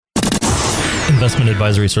Investment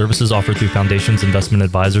advisory services offered through Foundations Investment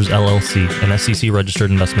Advisors, LLC, an SEC-registered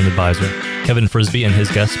investment advisor. Kevin Frisby and his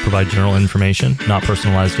guests provide general information, not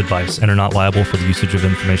personalized advice, and are not liable for the usage of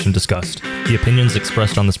information discussed. The opinions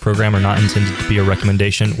expressed on this program are not intended to be a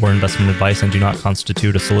recommendation or investment advice and do not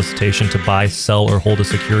constitute a solicitation to buy, sell, or hold a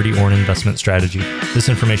security or an investment strategy. This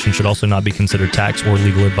information should also not be considered tax or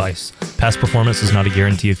legal advice. Past performance is not a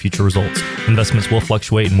guarantee of future results. Investments will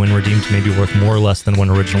fluctuate and when redeemed may be worth more or less than when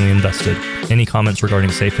originally invested. Any comments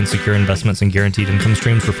regarding safe and secure investments and guaranteed income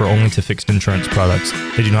streams refer only to fixed insurance products.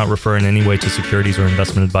 They do not refer in any way to securities or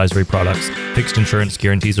investment advisory products. Fixed insurance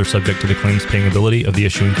guarantees are subject to the claims paying ability of the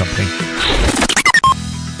issuing company.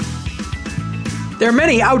 There are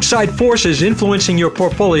many outside forces influencing your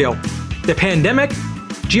portfolio. The pandemic,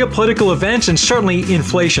 geopolitical events, and certainly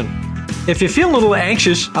inflation. If you feel a little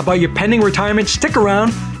anxious about your pending retirement, stick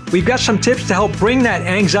around. We've got some tips to help bring that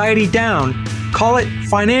anxiety down. Call it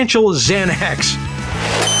Financial Xanax.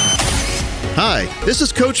 Hi, this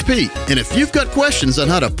is Coach Pete, and if you've got questions on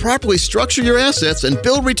how to properly structure your assets and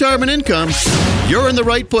build retirement income, you're in the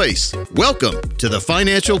right place. Welcome to the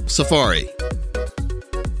Financial Safari.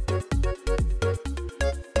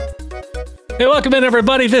 Hey, welcome in,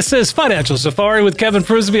 everybody. This is Financial Safari with Kevin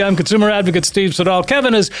Frisby. I'm consumer advocate Steve Siddall.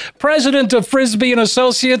 Kevin is president of Frisby &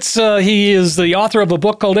 Associates. He is the author of a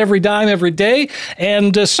book called Every Dime, Every Day,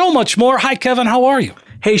 and so much more. Hi, Kevin. How are you?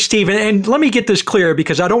 Hey, Steve, and let me get this clear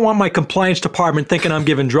because I don't want my compliance department thinking I'm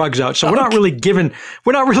giving drugs out. So we're not really giving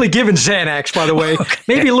Xanax, by the way. Okay.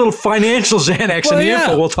 Maybe a little financial Xanax in the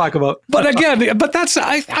info we'll talk about. But again,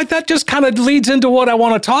 that just kind of leads into what I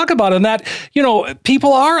want to talk about, and that,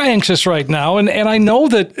 people are anxious right now, and I know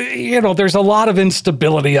that, there's a lot of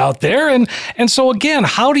instability out there, and so again,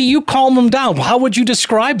 how do you calm them down? How would you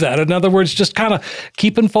describe that? In other words, just kind of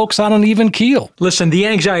keeping folks on an even keel. Listen, the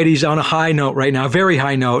anxiety is on a high note right now, very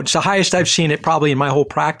high note. It's the highest I've seen it probably in my whole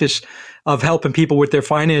practice of helping people with their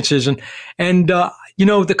finances. And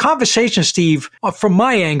the conversation, Steve, from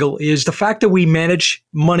my angle is the fact that we manage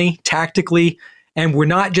money tactically and we're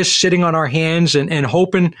not just sitting on our hands and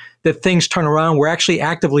hoping that things turn around. We're actually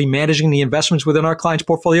actively managing the investments within our clients'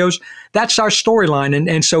 portfolios. That's our storyline.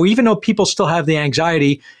 And so even though people still have the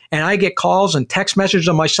anxiety, and I get calls and text messages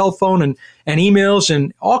on my cell phone and emails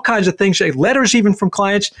and all kinds of things, letters even from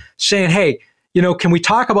clients saying, hey, can we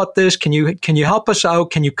talk about this? Can you help us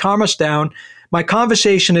out? Can you calm us down? My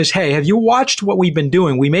conversation is, hey, have you watched what we've been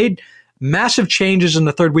doing? We made massive changes in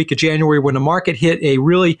the third week of January when the market hit a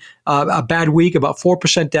really a bad week, about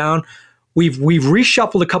 4% down. We've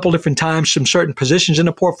reshuffled a couple different times some certain positions in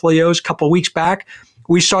the portfolios. A couple of weeks back,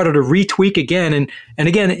 we started to retweak again. And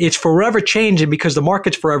again, it's forever changing because the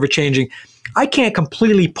market's forever changing. I can't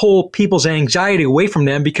completely pull people's anxiety away from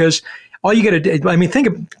them because all you got to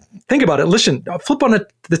do, think about it. Listen, flip on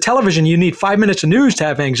the television. You need 5 minutes of news to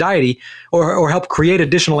have anxiety or help create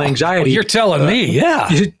additional anxiety. Well, you're telling me, yeah.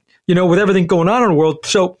 With everything going on in the world.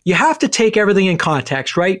 So you have to take everything in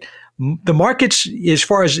context, right? The markets, as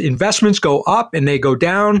far as investments, go up and they go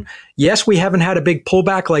down. Yes, we haven't had a big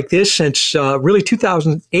pullback like this since really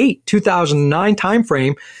 2008, 2009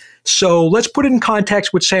 timeframe. So let's put it in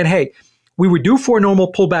context with saying, hey, we were due for a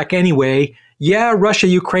normal pullback anyway. Yeah, Russia,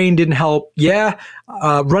 Ukraine didn't help. Yeah,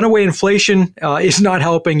 runaway inflation is not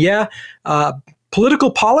helping. Yeah,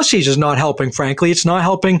 political policies is not helping, frankly. It's not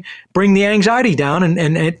helping bring the anxiety down.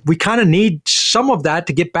 And we kind of need some of that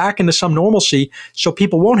to get back into some normalcy so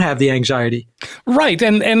people won't have the anxiety. Right.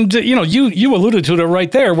 And you alluded to it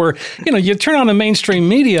right there where, you turn on the mainstream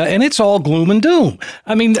media and it's all gloom and doom.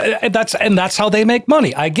 I mean, that's how they make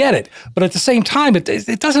money. I get it. But at the same time,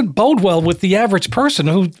 it doesn't bode well with the average person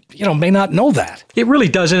who, may not know that. It really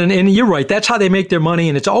doesn't. And you're right. That's how they make their money.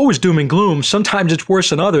 And it's always doom and gloom. Sometimes it's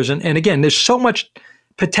worse than others. And again, there's so much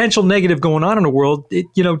potential negative going on in the world.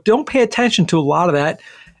 Don't pay attention to a lot of that.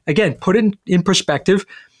 Again, put it in perspective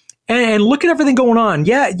and look at everything going on.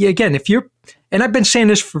 Yeah, again, and I've been saying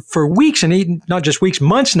this for weeks and not just weeks,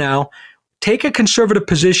 months now, take a conservative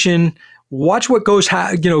position, watch what goes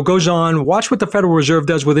on, watch what the Federal Reserve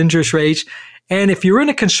does with interest rates. And if you're in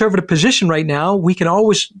a conservative position right now, you can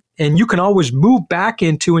always move back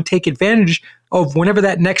into and take advantage of whenever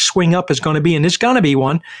that next swing up is going to be. And it's going to be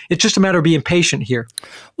one. It's just a matter of being patient here.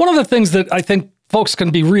 One of the things that I think folks can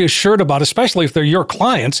be reassured about, especially if they're your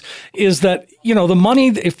clients, is that, the money,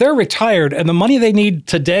 if they're retired and the money they need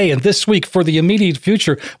today and this week for the immediate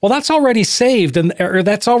future, well, that's already saved or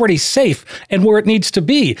that's already safe and where it needs to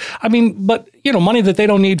be. I mean, but, money that they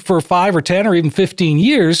don't need for 5 or 10 or even 15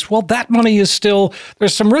 years, well, that money is still,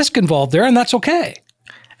 there's some risk involved there and that's okay.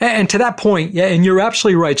 And to that point, yeah, and you're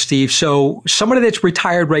absolutely right, Steve. So somebody that's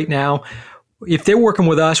retired right now, if they're working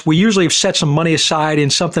with us, we usually have set some money aside in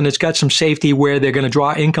something that's got some safety where they're going to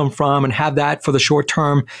draw income from and have that for the short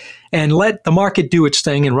term and let the market do its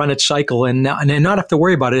thing and run its cycle and not have to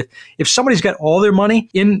worry about it. If somebody's got all their money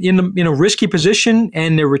in a risky position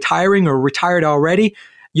and they're retiring or retired already,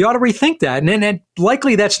 you ought to rethink that. And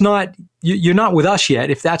likely that's not, you're not with us yet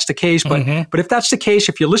if that's the case. But but if that's the case,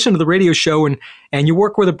 if you listen to the radio show and you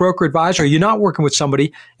work with a broker advisor, you're not working with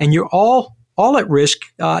somebody and you're all at risk,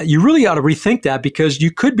 you really ought to rethink that because you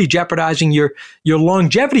could be jeopardizing your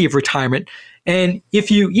longevity of retirement. And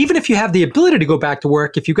even if you have the ability to go back to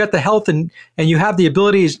work, if you've got the health and you have the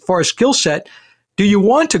ability as far as skill set, do you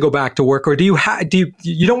want to go back to work or you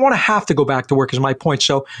don't want to have to go back to work is my point.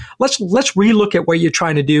 So let's relook at what you're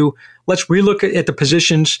trying to do. Let's relook at the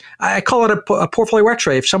positions. I call it a portfolio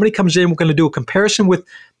x-ray. If somebody comes in, we're going to do a comparison with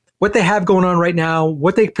what they have going on right now,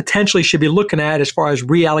 what they potentially should be looking at as far as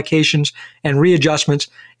reallocations and readjustments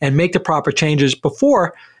and make the proper changes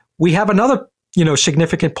before we have another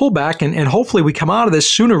significant pullback and hopefully we come out of this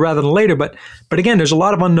sooner rather than later. But again, there's a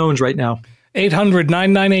lot of unknowns right now.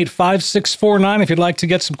 800-998-5649 if you'd like to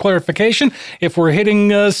get some clarification. If we're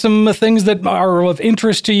hitting some things that are of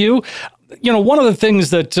interest to you. One of the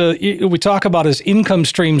things that we talk about is income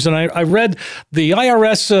streams. And I read the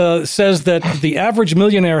IRS says that the average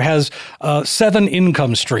millionaire has 7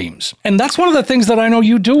 income streams. And that's one of the things that I know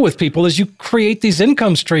you do with people is you create these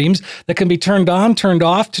income streams that can be turned on, turned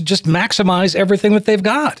off to just maximize everything that they've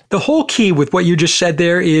got. The whole key with what you just said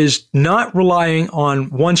there is not relying on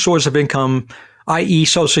one source of income, i.e.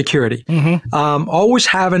 Social Security. Always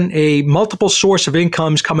having a multiple source of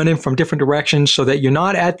incomes coming in from different directions so that you're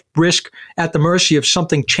not at risk, at the mercy of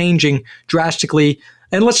something changing drastically.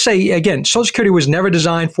 And let's say, again, Social Security was never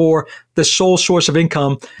designed for the sole source of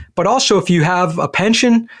income. But also, if you have a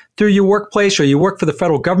pension through your workplace or you work for the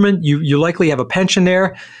federal government, you likely have a pension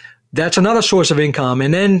there. That's another source of income.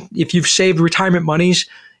 And then if you've saved retirement monies,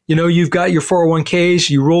 you've got your 401ks,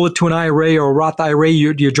 you roll it to an IRA or a Roth IRA,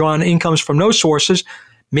 you're drawing incomes from those sources.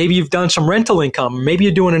 Maybe you've done some rental income. Maybe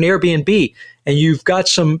you're doing an Airbnb and you've got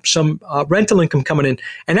some rental income coming in.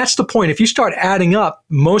 And that's the point. If you start adding up,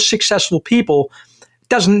 most successful people,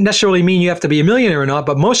 doesn't necessarily mean you have to be a millionaire or not,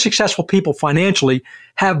 but most successful people financially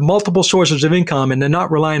have multiple sources of income and they're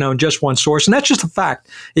not relying on just one source. And that's just a fact.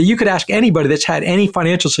 You could ask anybody that's had any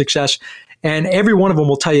financial success and every one of them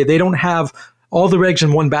will tell you they don't have all the eggs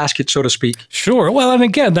in one basket, so to speak. Sure. Well, and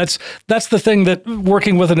again, that's the thing that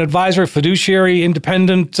working with an advisor, fiduciary,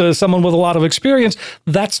 independent, someone with a lot of experience,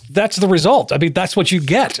 that's the result. I mean, that's what you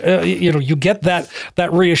get. You get that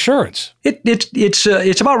reassurance.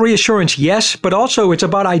 It's about reassurance, yes, but also it's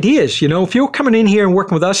about ideas. If you're coming in here and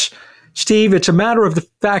working with us, Steve, it's a matter of the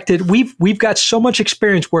fact that we've got so much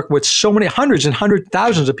experience working with so many hundreds and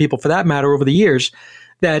thousands of people, for that matter, over the years,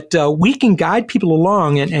 that we can guide people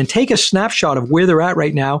along and take a snapshot of where they're at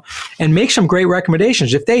right now and make some great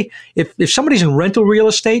recommendations. If somebody's in rental real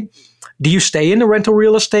estate, do you stay in the rental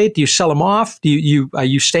real estate? Do you sell them off? Are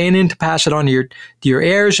you staying in to pass it on to your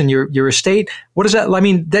heirs and your estate? What is that? I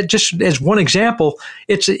mean, that just as one example,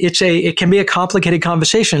 it can be a complicated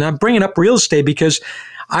conversation. I'm bringing up real estate because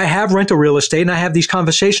I have rental real estate and I have these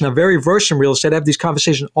conversations. I'm very versed in real estate. I have these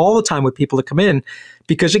conversations all the time with people that come in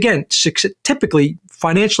because, again, typically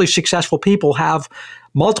financially successful people have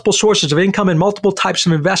multiple sources of income and multiple types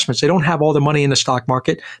of investments. They don't have all the money in the stock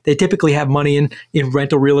market. They typically have money in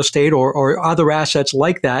rental real estate or other assets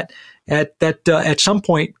like that at some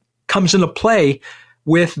point comes into play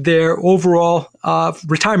with their overall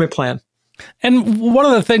retirement plan. And one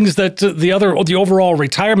of the things that the overall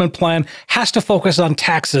retirement plan has to focus on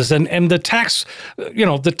taxes, and the tax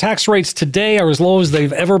rates today are as low as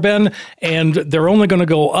they've ever been, and they're only going to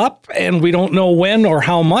go up, and we don't know when or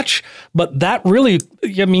how much. But that really,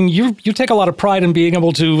 you take a lot of pride in being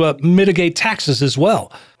able to mitigate taxes as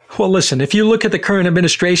well. Well, listen, if you look at the current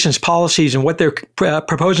administration's policies and what they're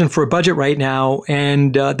proposing for a budget right now,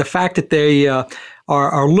 and the fact that they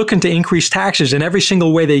are looking to increase taxes in every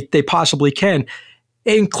single way they possibly can,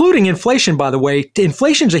 including inflation, by the way.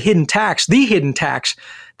 Inflation's a hidden tax, the hidden tax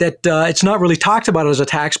that it's not really talked about as a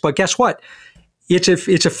tax, but guess what?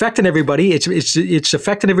 It's affecting everybody. It's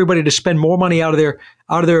affecting everybody to spend more money out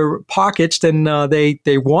of their pockets than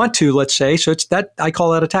they want to, let's say. So it's that, I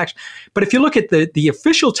call that a tax. But if you look at the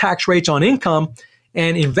official tax rates on income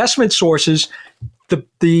and investment sources,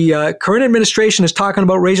 the current administration is talking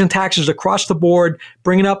about raising taxes across the board,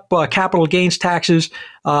 bringing up capital gains taxes,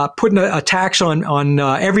 putting a tax on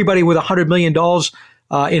everybody with $100 million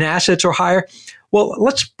in assets or higher. Well,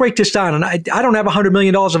 let's break this down. And I don't have $100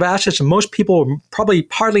 million of assets, and most people, probably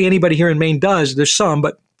hardly anybody here in Maine does. There's some,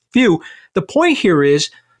 but few. The point here is,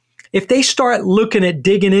 if they start looking at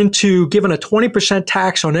digging into giving a 20%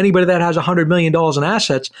 tax on anybody that has $100 million in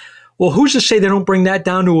assets, well, who's to say they don't bring that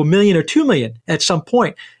down to $1 million or $2 million at some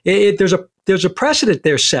point? There's a precedent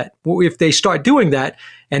there set if they start doing that.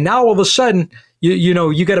 And now all of a sudden, you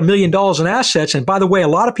got $1 million in assets. And by the way, a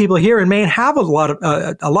lot of people here in Maine have a lot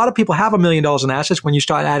of people have $1 million in assets when you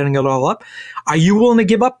start adding it all up. Are you willing to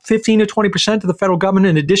give up 15 to 20% to the federal government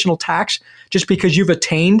in additional tax just because you've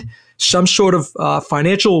attained some sort of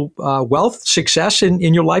financial wealth success in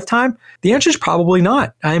your lifetime? The answer is probably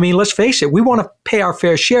not. I mean, let's face it, we want to pay our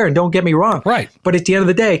fair share, and don't get me wrong. Right. But at the end of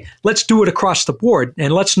the day, let's do it across the board,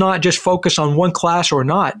 and let's not just focus on one class or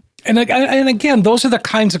not. And again, those are the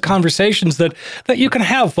kinds of conversations that you can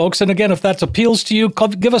have, folks. And again, if that appeals to you,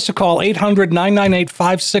 give us a call,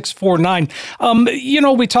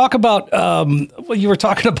 800-998-5649. We talk about, you were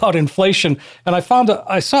talking about inflation, and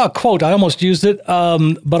I saw a quote. I almost used it,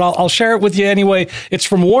 but I'll share it with you anyway. It's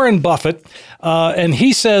from Warren Buffett, and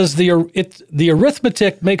he says the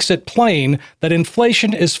arithmetic makes it plain that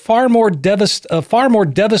inflation is far more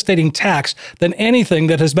devastating tax than anything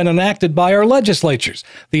that has been enacted by our legislatures.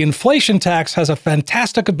 The inflation tax has a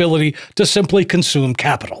fantastic ability to simply consume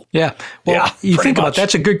capital. Yeah. Well, you think about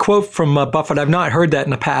that's a good quote from Buffett. I've not heard that in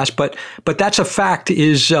the past, but that's a fact.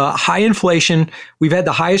 Is high inflation. We've had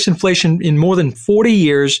the highest inflation in more than 40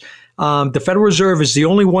 years. The Federal Reserve is the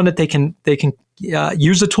only one that they can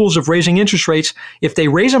use the tools of raising interest rates. If they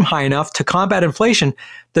raise them high enough to combat inflation,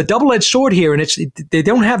 the double-edged sword here, and they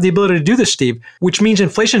don't have the ability to do this, Steve, which means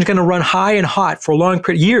inflation is going to run high and hot for a long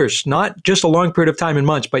period, years, not just a long period of time in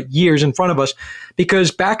months, but years in front of us. Because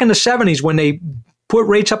back in the 70s, when they put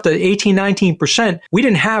rates up to 18, 19%, we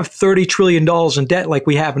didn't have $30 trillion in debt like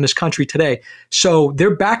we have in this country today. So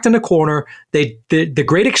they're backed in the corner. The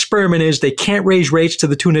great experiment is they can't raise rates to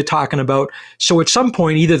the tune they're talking about. So at some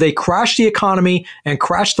point, either they crash the economy and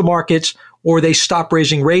crash the markets, or they stop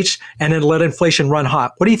raising rates and then let inflation run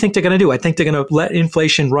hot. What do you think they're going to do? I think they're going to let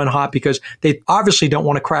inflation run hot because they obviously don't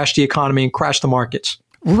want to crash the economy and crash the markets.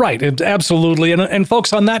 Right, absolutely. And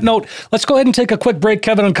folks, on that note, let's go ahead and take a quick break,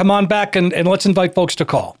 Kevin, and come on back and let's invite folks to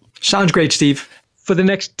call. Sounds great, Steve. For the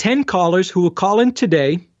next 10 callers who will call in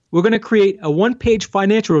today, we're going to create a one-page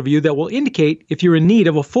financial review that will indicate if you're in need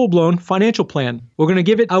of a full-blown financial plan. We're going to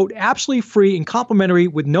give it out absolutely free and complimentary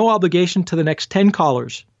with no obligation to the next 10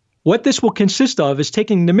 callers. What this will consist of is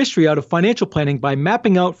taking the mystery out of financial planning by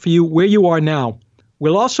mapping out for you where you are now.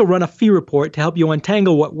 We'll also run a fee report to help you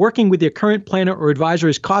untangle what working with your current planner or advisor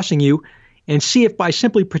is costing you and see if by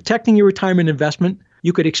simply protecting your retirement investment,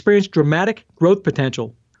 you could experience dramatic growth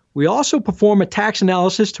potential. We also perform a tax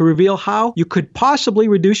analysis to reveal how you could possibly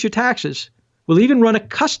reduce your taxes. We'll even run a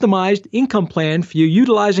customized income plan for you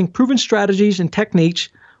utilizing proven strategies and techniques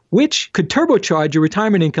which could turbocharge your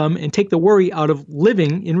retirement income and take the worry out of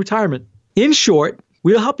living in retirement. In short,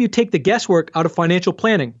 we'll help you take the guesswork out of financial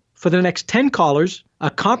planning. For the next 10 callers,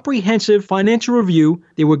 a comprehensive financial review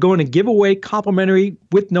that we're going to give away complimentary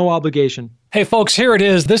with no obligation. Hey, folks, here it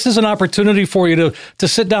is. This is an opportunity for you to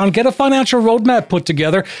sit down, get a financial roadmap put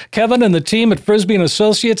together. Kevin and the team at Frisbie &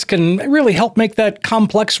 Associates can really help make that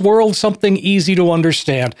complex world something easy to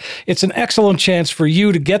understand. It's an excellent chance for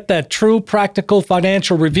you to get that true, practical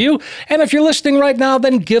financial review. And if you're listening right now,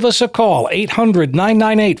 then give us a call,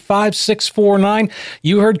 800-998-5649.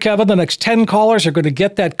 You heard Kevin. The next 10 callers are going to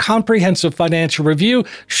get that comprehensive financial review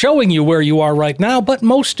showing you where you are right now. But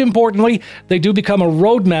most importantly, they do become a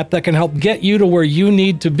roadmap that can help get you to where you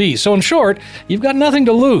need to be. So in short, you've got nothing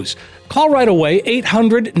to lose. Call right away,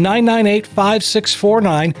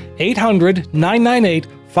 800-998-5649,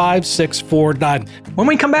 800-998-5649. When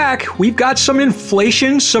we come back, we've got some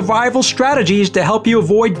inflation survival strategies to help you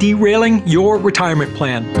avoid derailing your retirement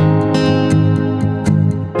plan.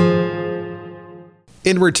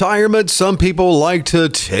 In retirement, some people like to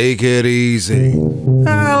take it easy.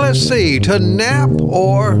 Let's see, to nap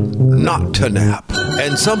or not to nap.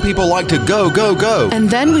 And some people like to go, go, go. And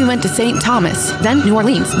then we went to St. Thomas, then New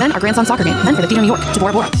Orleans, then our grandson's soccer game, then for the theater in New York to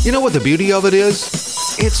Bora Bora. You know what the beauty of it is?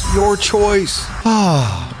 It's your choice.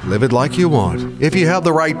 Live it like you want. If you have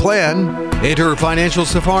the right plan, enter Financial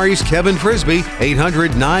Safari's Kevin Frisbie,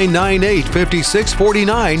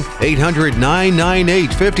 800-998-5649,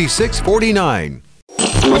 800-998-5649.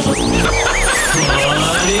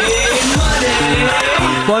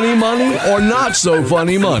 Funny money or not so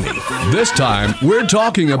funny money? This time, we're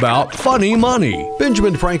talking about funny money.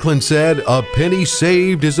 Benjamin Franklin said, "A penny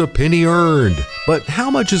saved is a penny earned." But how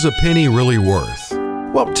much is a penny really worth?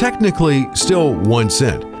 Well, technically, still 1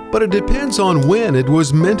 cent, but it depends on when it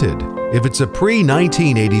was minted. If it's a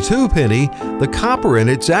pre-1982 penny, the copper in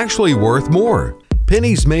it's actually worth more.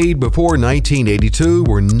 Pennies made before 1982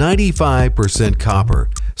 were 95% copper.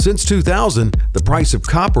 Since 2000, the price of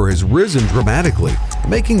copper has risen dramatically,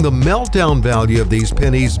 making the meltdown value of these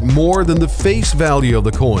pennies more than the face value of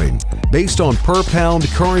the coin. Based on per pound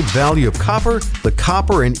current value of copper, the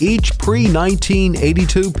copper in each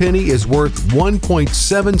pre-1982 penny is worth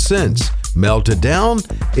 1.7 cents. Melted down,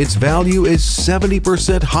 its value is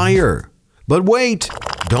 70% higher. But wait,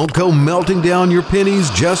 don't go melting down your pennies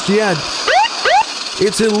just yet.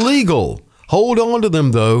 It's illegal. Hold on to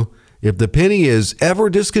them though. If the penny is ever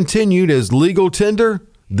discontinued as legal tender,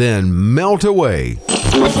 then melt away.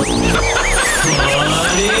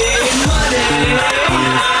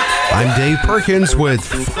 I'm Dave Perkins with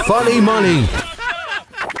Funny Money.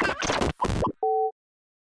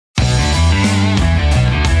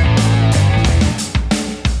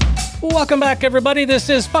 Welcome back, everybody. This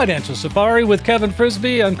is Financial Safari with Kevin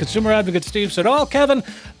Frisby. I'm consumer advocate Steve Siddall. Kevin,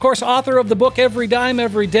 of course, author of the book Every Dime,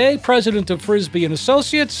 Every Day, president of Frisby and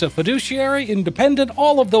Associates, a fiduciary, independent,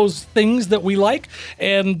 all of those things that we like.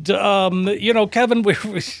 And, Kevin,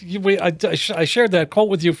 I shared that quote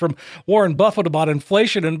with you from Warren Buffett about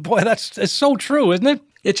inflation. And boy, it's so true, isn't it?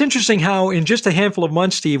 It's interesting how in just a handful of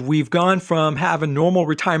months, Steve, we've gone from having normal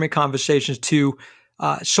retirement conversations to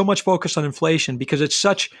so much focus on inflation because it's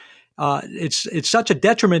such a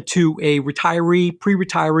detriment to a retiree,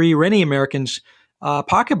 pre-retiree, or any American's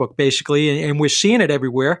pocketbook, basically, and we're seeing it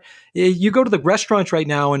everywhere. You go to the restaurants right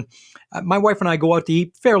now, and my wife and I go out to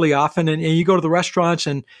eat fairly often, and you go to the restaurants,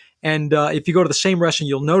 and if you go to the same restaurant,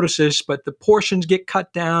 you'll notice this, but the portions get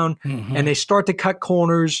cut down, and they start to cut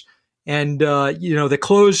corners, and they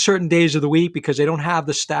close certain days of the week because they don't have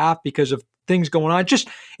the staff because of things going on.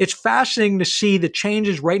 It's fascinating to see the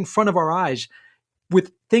changes right in front of our eyes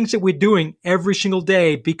with things that we're doing every single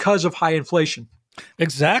day because of high inflation.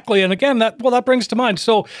 Exactly. And again, that brings to mind.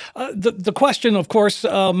 So the question, of course,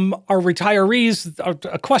 a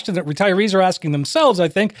question that retirees are asking themselves, I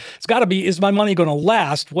think, it's got to be, is my money going to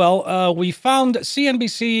last? Well, we found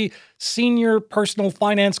CNBC senior personal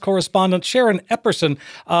finance correspondent Sharon Epperson,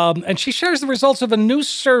 and she shares the results of a new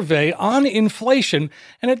survey on inflation,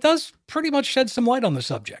 and it does pretty much shed some light on the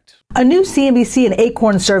subject. A new CNBC and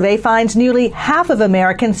Acorn survey finds nearly half of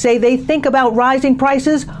Americans say they think about rising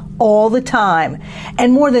prices all the time.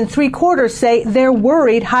 And more than 3/4 say they're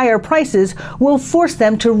worried higher prices will force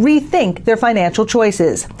them to rethink their financial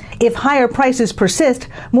choices. If higher prices persist,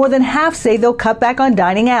 more than half say they'll cut back on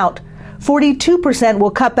dining out. 42%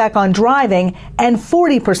 will cut back on driving, and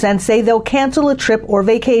 40% say they'll cancel a trip or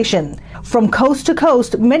vacation. From coast to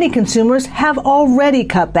coast, many consumers have already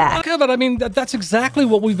cut back. Kevin, I mean, that's exactly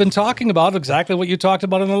what we've been talking about, exactly what you talked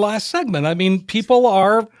about in the last segment. I mean, people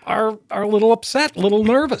are a little upset, a little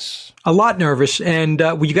nervous. A lot nervous, and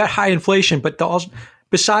you got high inflation, but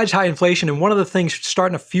besides high inflation, and one of the things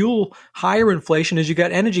starting to fuel higher inflation is you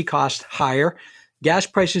got energy costs higher. Gas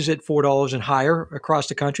prices at $4 and higher across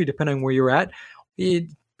the country, depending on where you're at.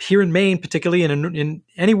 Here in Maine, particularly, in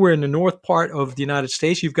anywhere in the north part of the United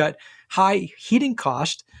States, you've got high heating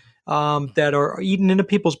costs that are eating into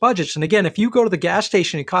people's budgets. And again, if you go to the gas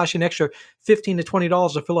station, it costs you an extra $15 to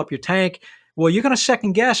 $20 to fill up your tank. Well, you're going to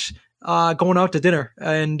second guess going out to dinner.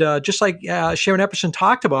 And just like Sharon Epperson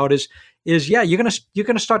talked about, you're going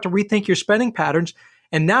to start to rethink your spending patterns.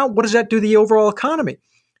 And now, what does that do to the overall economy?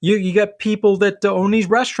 You got people that own these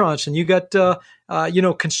restaurants, and you got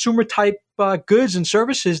consumer type goods and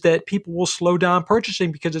services that people will slow down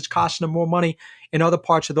purchasing because it's costing them more money in other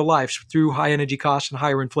parts of their lives through high energy costs and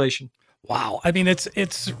higher inflation. Wow, I mean,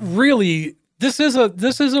 it's really this is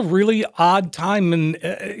a really odd time, and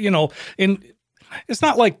it's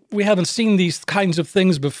not like we haven't seen these kinds of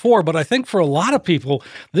things before, but I think for a lot of people,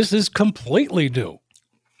 this is completely new.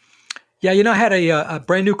 Yeah, I had a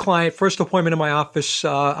brand new client, first appointment in my office,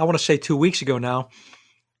 I want to say 2 weeks ago now.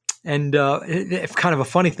 And it's kind of a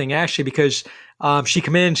funny thing, actually, because she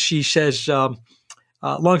came in, she says,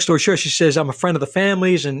 long story short, she says, I'm a friend of the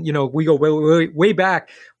family's, and, we go way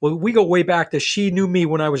back. Well, we go way back that she knew me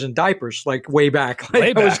when I was in diapers, like way back.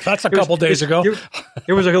 Way back. That's a couple days ago.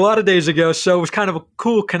 It was a lot of days ago. So it was kind of a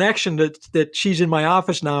cool connection that she's in my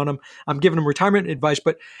office now, and I'm giving them retirement advice.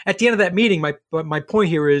 But at the end of that meeting, my point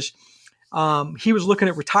here is, he was looking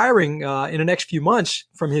at retiring in the next few months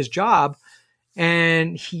from his job,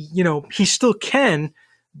 and he still can,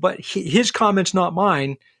 but his comment's not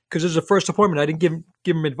mine because this is a first appointment. I didn't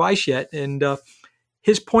give him advice yet, and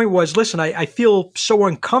his point was, listen, I feel so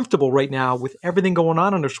uncomfortable right now with everything going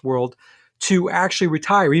on in this world to actually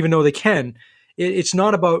retire, even though they can. It's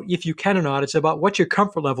not about if you can or not; it's about what's your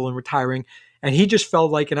comfort level in retiring. And he just felt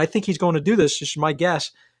like, and I think he's going to do this. Just my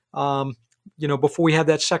guess. before we have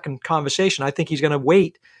that second conversation. I think he's going to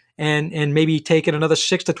wait and maybe take it another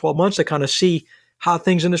 6 to 12 months to kind of see how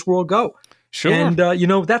things in this world go. Sure. And,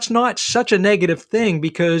 that's not such a negative thing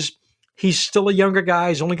because he's still a younger guy.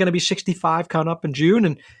 He's only going to be 65 coming up in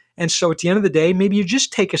June. And so at the end of the day, maybe you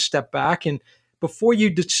just take a step back and before you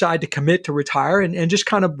decide to commit to retire and just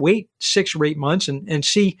kind of wait 6 or 8 months and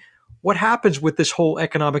see what happens with this whole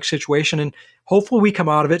economic situation. And hopefully we come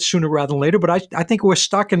out of it sooner rather than later. But I think we're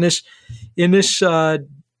stuck in this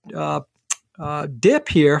dip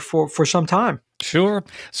here for some time. Sure.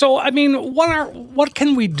 So, I mean, what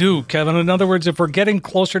can we do, Kevin? In other words, if we're getting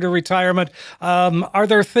closer to retirement, are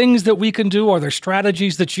there things that we can do? Are there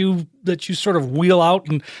strategies that you sort of wheel out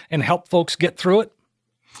and help folks get through it?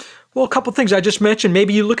 Well, a couple of things I just mentioned.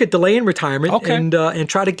 Maybe you look at delaying retirement and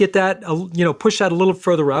try to get that, push that a little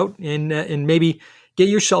further out and maybe get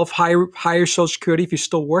yourself higher Social Security. If you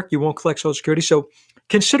still work, you won't collect Social Security. So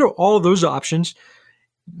consider all of those options,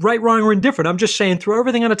 right, wrong, or indifferent. I'm just saying throw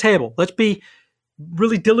everything on the table. Let's be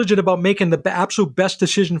really diligent about making the absolute best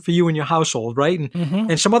decision for you and your household, right?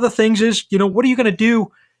 And some other things is, what are you going to do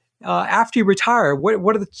after you retire?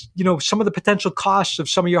 What are the, some of the potential costs of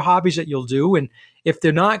some of your hobbies that you'll do? And if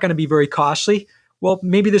they're not going to be very costly, well,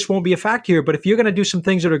 maybe this won't be a factor here. But if you're going to do some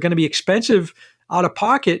things that are going to be expensive out of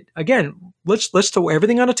pocket, again, let's throw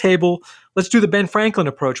everything on a table. Let's do the Ben Franklin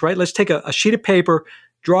approach, right? Let's take a sheet of paper,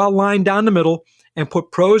 draw a line down the middle, and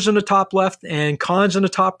put pros in the top left and cons in the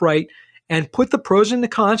top right, and put the pros and the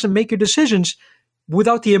cons and make your decisions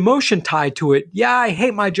without the emotion tied to it. Yeah, I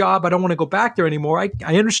hate my job. I don't want to go back there anymore. I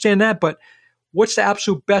understand that, but what's the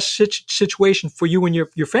absolute best situation for you and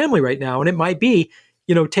your family right now? And it might be,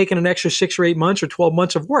 taking an extra 6 or 8 months or 12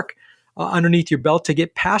 months of work underneath your belt to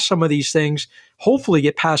get past some of these things, hopefully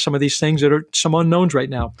get past some of these things that are some unknowns right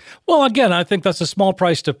now. Well, again, I think that's a small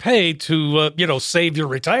price to pay to, save your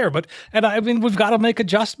retirement. And I mean, we've got to make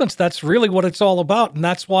adjustments. That's really what it's all about. And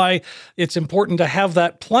that's why it's important to have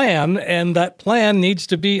that plan, and that plan needs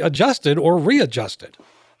to be adjusted or readjusted.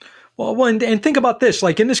 Well, and think about this,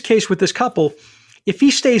 like in this case with this couple, if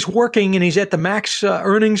he stays working and he's at the max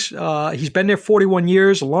earnings, he's been there 41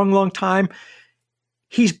 years, a long, long time,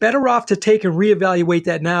 he's better off to take and reevaluate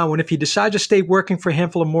that now. And if he decides to stay working for a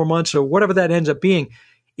handful of more months or whatever that ends up being,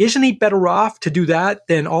 isn't he better off to do that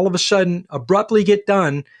than all of a sudden abruptly get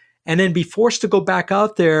done and then be forced to go back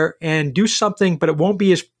out there and do something, but it won't be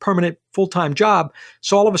his permanent full-time job.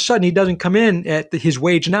 So all of a sudden he doesn't come in at his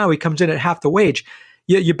wage now, he comes in at half the wage.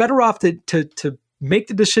 You're better off to make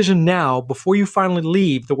the decision now before you finally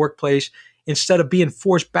leave the workplace instead of being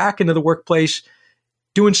forced back into the workplace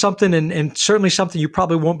doing something and certainly something you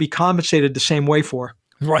probably won't be compensated the same way for.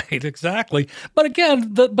 Right, exactly. But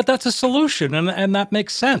again, but that's a solution, and that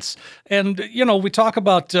makes sense. And, we talk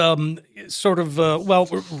about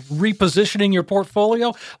repositioning your portfolio.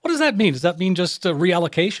 What does that mean? Does that mean just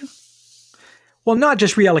reallocation? Well, not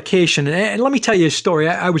just reallocation. And let me tell you a story.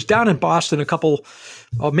 I was down in Boston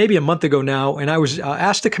maybe a month ago now, and I was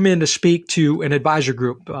asked to come in to speak to an advisor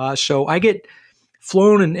group. So I get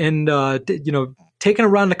flown and taken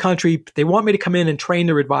around the country. They want me to come in and train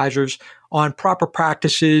their advisors on proper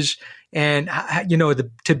practices and,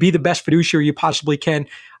 to be the best fiduciary you possibly can.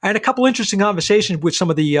 I had a couple interesting conversations with some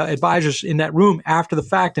of the advisors in that room after the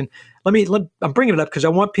fact. And I'm bringing it up because I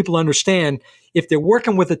want people to understand if they're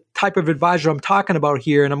working with the type of advisor I'm talking about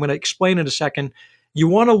here, and I'm going to explain in a second, you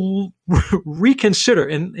want to reconsider.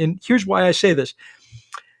 And here's why I say this.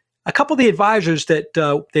 A couple of the advisors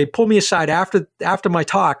that they pulled me aside after my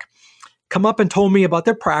talk come up and told me about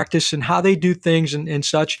their practice and how they do things and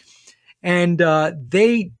such. And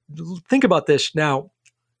they think about this. Now,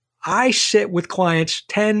 I sit with clients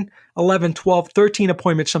 10, 11, 12, 13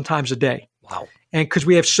 appointments sometimes a day. Wow. And because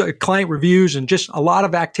we have client reviews and just a lot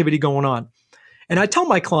of activity going on. And I tell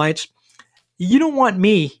my clients, you don't want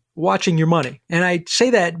me watching your money. And I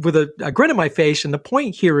say that with a grin on my face. And the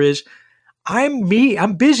point here is I'm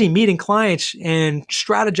busy meeting clients and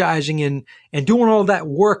strategizing and doing all of that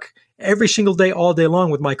work every single day, all day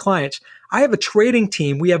long with my clients. I have a trading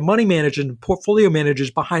team. We have money managers and portfolio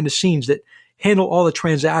managers behind the scenes that handle all the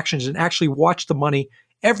transactions and actually watch the money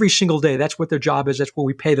every single day. That's what their job is. That's what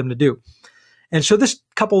we pay them to do. And so this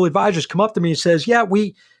couple of advisors come up to me and says, yeah,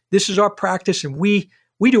 this is our practice, and we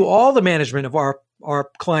do all the management of our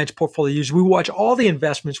clients' portfolios. We watch all the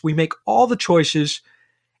investments. We make all the choices.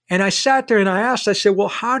 And I sat there and I said, well,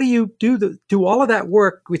 how do you do all of that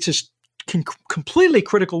work, which is completely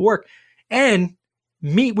critical work, and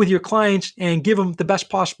meet with your clients and give them the best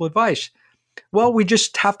possible advice? Well, we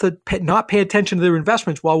just have to not pay attention to their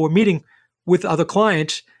investments while we're meeting with other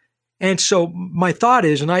clients And so my thought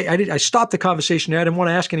is, and I stopped the conversation there. I didn't want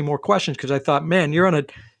to ask any more questions because I thought, man, you're on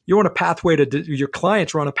a pathway to your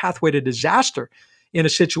clients are on a pathway to disaster in a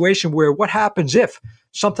situation where what happens if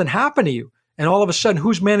something happened to you and all of a sudden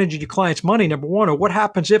who's managing your client's money, number one, or what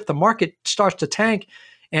happens if the market starts to tank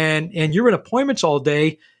and you're in appointments all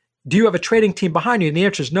day? Do you have a trading team behind you? And the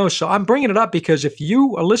answer is no. So I'm bringing it up because if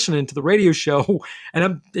you are listening to the radio show,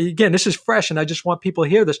 and again, this is fresh and I just want people to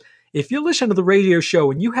hear this. If you listen to the radio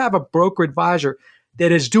show and you have a broker advisor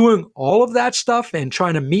that is doing all of that stuff and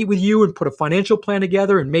trying to meet with you and put a financial plan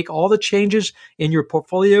together and make all the changes in your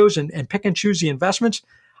portfolios and pick and choose the investments,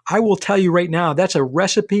 I will tell you right now, that's a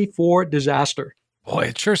recipe for disaster. Boy,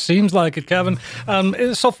 it sure seems like it, Kevin.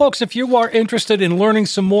 So, folks, if you are interested in learning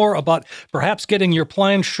some more about perhaps getting your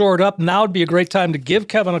plan shored up, now would be a great time to give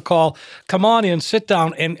Kevin a call. Come on in, sit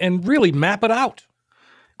down, and really map it out.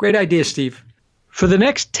 Great idea, Steve. For the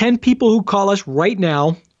next 10 people who call us right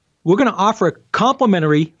now, we're going to offer a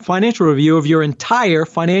complimentary financial review of your entire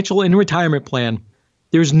financial and retirement plan.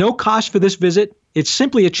 There's no cost for this visit. It's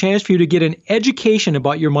simply a chance for you to get an education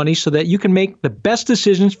about your money so that you can make the best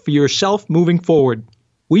decisions for yourself moving forward.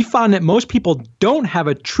 We found that most people don't have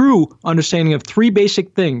a true understanding of three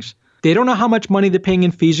basic things. They don't know how much money they're paying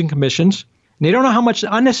in fees and commissions, and they don't know how much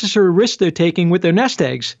unnecessary risk they're taking with their nest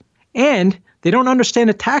eggs, and they don't understand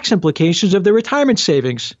the tax implications of their retirement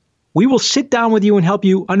savings. We will sit down with you and help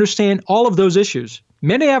you understand all of those issues.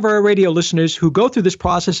 Many of our radio listeners who go through this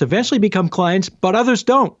process eventually become clients, but others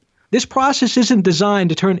don't. This process isn't designed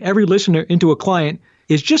to turn every listener into a client.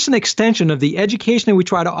 It's just an extension of the education that we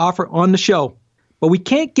try to offer on the show. But we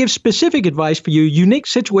can't give specific advice for your unique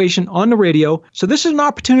situation on the radio, so this is an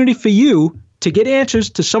opportunity for you to get answers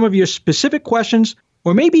to some of your specific questions,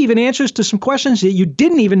 or maybe even answers to some questions that you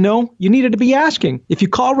didn't even know you needed to be asking. If you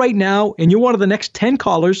call right now and you're one of the next 10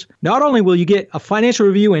 callers, not only will you get a financial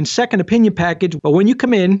review and second opinion package, but when you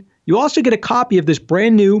come in, you also get a copy of this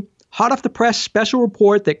brand new, hot off the press special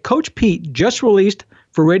report that Coach Pete just released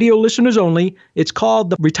for radio listeners only. It's called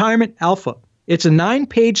the Retirement Alpha. It's a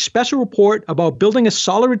 9-page special report about building a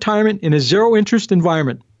solid retirement in a zero-interest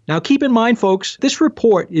environment. Now keep in mind, folks, this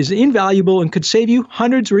report is invaluable and could save you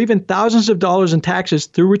hundreds or even thousands of dollars in taxes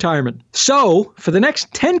through retirement. So, for the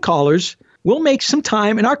next 10 callers, we'll make some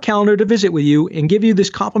time in our calendar to visit with you and give you this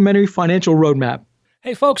complimentary financial roadmap.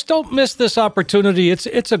 Hey, folks, don't miss this opportunity.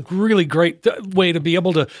 It's a really great way to be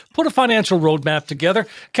able to put a financial roadmap together.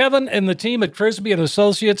 Kevin and the team at Frisbie &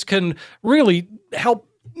 Associates can really help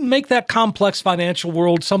make that complex financial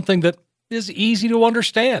world something that is easy to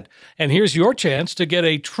understand. And here's your chance to get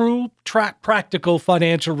a true practical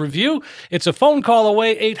financial review. It's a phone call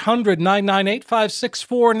away,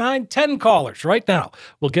 800-998-5649. 10 callers right now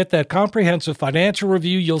will get that comprehensive financial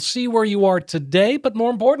review. You'll see where you are today, but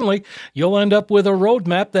more importantly, you'll end up with a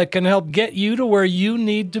roadmap that can help get you to where you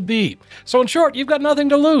need to be. So in short, you've got nothing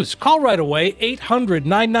to lose. Call right away,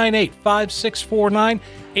 800-998-5649,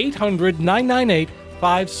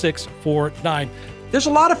 800-998-5649. There's a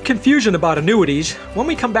lot of confusion about annuities. When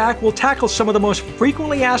we come back, we'll tackle some of the most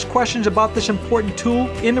frequently asked questions about this important tool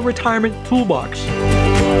in the retirement toolbox.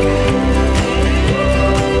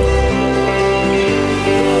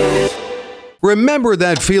 Remember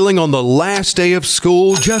that feeling on the last day of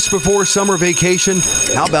school just before summer vacation?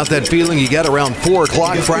 How about that feeling you get around 4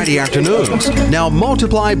 o'clock Friday afternoons? Now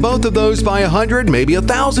multiply both of those by 100, maybe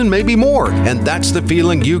 1,000, maybe more. And that's the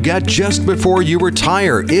feeling you get just before you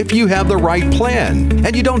retire if you have the right plan.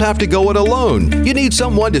 And you don't have to go it alone. You need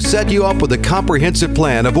someone to set you up with a comprehensive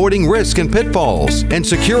plan avoiding risk and pitfalls and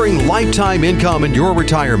securing lifetime income in your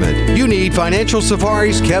retirement. You need Financial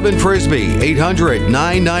Safari's Kevin Frisbie,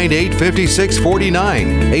 800-998-5649.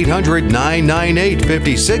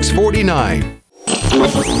 800-998-5649.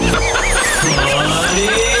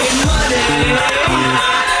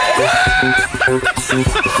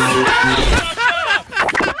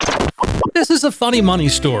 This is a funny money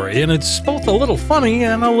story, and it's both a little funny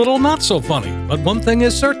and a little not so funny. But one thing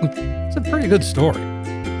is certain, it's a pretty good story.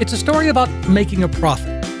 It's a story about making a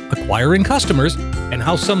profit, acquiring customers, and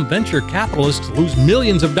how some venture capitalists lose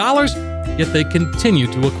millions of dollars, yet they continue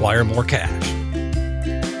to acquire more cash.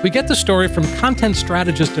 We get the story from content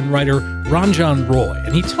strategist and writer Ranjan Roy,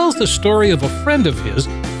 and he tells the story of a friend of his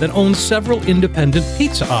that owns several independent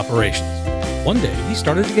pizza operations. One day, he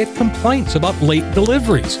started to get complaints about late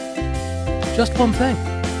deliveries. Just one thing,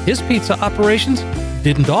 his pizza operations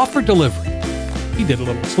didn't offer delivery. He did a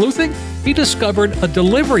little sleuthing. He discovered a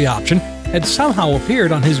delivery option had somehow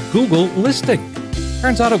appeared on his Google listing.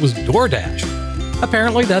 Turns out it was DoorDash.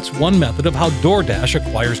 Apparently, that's one method of how DoorDash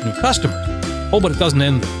acquires new customers. Oh, but it doesn't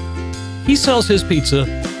end there. He sells his pizza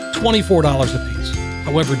 $24 a piece.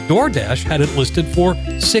 However, DoorDash had it listed for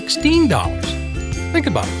 $16. Think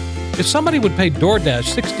about it. If somebody would pay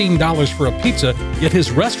DoorDash $16 for a pizza, yet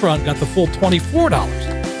his restaurant got the full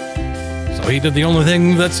 $24. So he did the only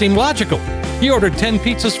thing that seemed logical. He ordered 10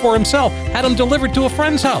 pizzas for himself, had them delivered to a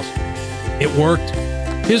friend's house. It worked.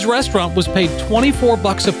 His restaurant was paid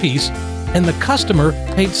 $24 a piece, and the customer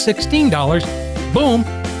paid $16. Boom,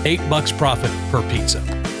 $8 profit per pizza.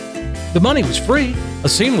 The money was free. A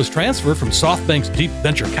seamless transfer from SoftBank's deep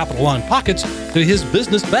venture capital on pockets to his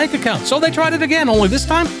business bank account. So they tried it again, only this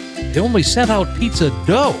time, they only sent out pizza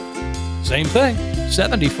dough. Same thing,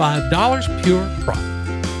 $75 pure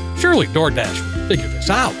profit. Surely DoorDash would figure this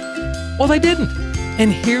out. Well, they didn't.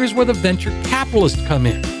 And here's where the venture capitalists come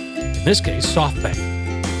in this case, SoftBank.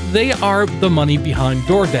 They are the money behind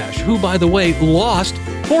DoorDash, who, by the way, lost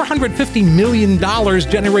 $450 million,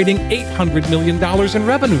 generating $800 million in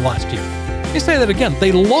revenue last year. Let me say that again.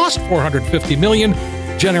 They lost $450 million,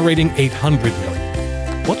 generating $800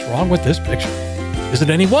 million. What's wrong with this picture? Is it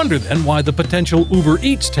any wonder, then, why the potential Uber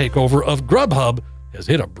Eats takeover of Grubhub has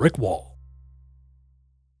hit a brick wall?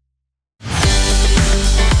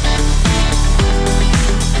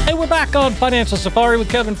 We're back on Financial Safari with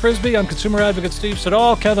Kevin Frisby. I'm consumer advocate Steve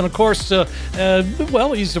Siddall. Kevin, of course, he's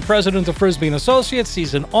the president of Frisby & Associates.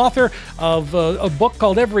 He's an author of a book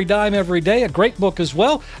called Every Dime, Every Day, a great book as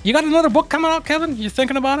well. You got another book coming out, Kevin? You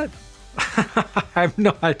thinking about it? I've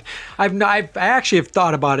not. I actually have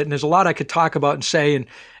thought about it, and there's a lot I could talk about and say,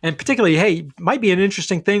 and particularly, hey, it might be an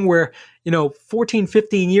interesting thing where, 14,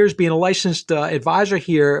 15 years being a licensed advisor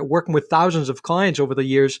here, working with thousands of clients over the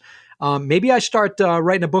years, maybe I start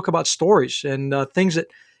writing a book about stories and things that,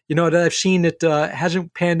 that I've seen that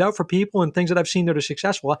hasn't panned out for people and things that I've seen that are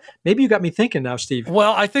successful. Maybe you got me thinking now, Steve.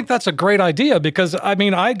 Well, I think that's a great idea because,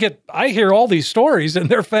 I hear all these stories and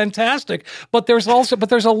they're fantastic, but there's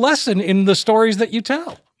a lesson in the stories that you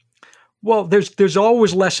tell. Well, there's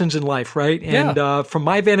always lessons in life, right? And Yeah. From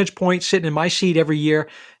my vantage point, sitting in my seat every year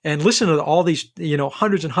and listening to all these,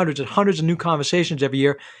 hundreds and hundreds and hundreds of new conversations every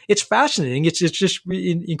year, it's fascinating. It's just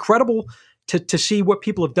incredible to see what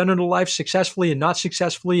people have done in their life successfully and not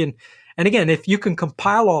successfully. And again, if you can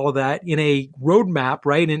compile all of that in a roadmap,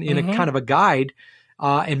 right, in a kind of a guide,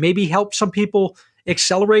 and maybe help some people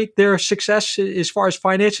accelerate their success as far as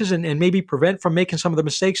finances and maybe prevent from making some of the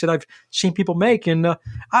mistakes that I've seen people make. And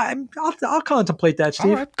I'll contemplate that,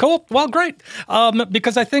 Steve. All right, cool. Well, great.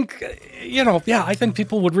 Because I think, I think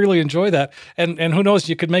people would really enjoy that. And who knows,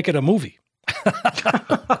 you could make it a movie.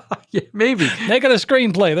 Yeah, maybe. Make it a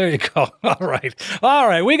screenplay. There you go. All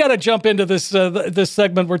right. We got to jump into this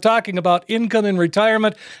segment. We're talking about income in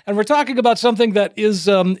retirement, and we're talking about something that is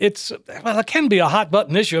it can be a hot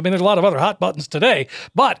button issue. I mean, there's a lot of other hot buttons today,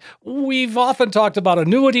 but we've often talked about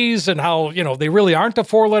annuities and how they really aren't a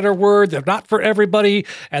four-letter word. They're not for everybody,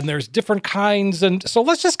 and there's different kinds. And so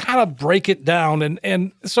let's just kind of break it down.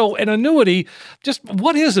 And so an annuity, just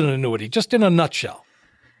what is an annuity? Just in a nutshell.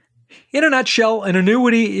 In a nutshell, an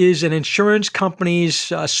annuity is an insurance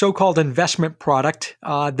company's so-called investment product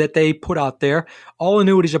that they put out there. All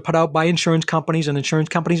annuities are put out by insurance companies and insurance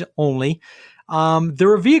companies only.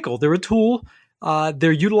 They're a vehicle. They're a tool.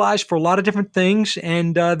 They're utilized for a lot of different things.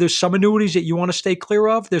 And there's some annuities that you want to stay clear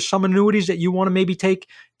of. There's some annuities that you want to maybe take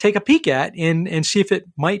a peek at and see if it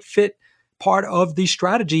might fit part of the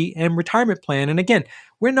strategy and retirement plan. And again,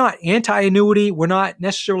 we're not anti-annuity. We're not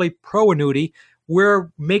necessarily pro-annuity.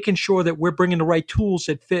 We're making sure that we're bringing the right tools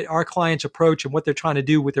that fit our client's approach and what they're trying to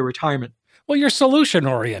do with their retirement. Well, you're solution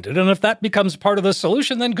oriented. And if that becomes part of the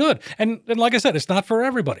solution, then good. And like I said, it's not for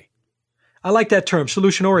everybody. I like that term,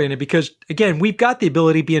 solution oriented, because again, we've got the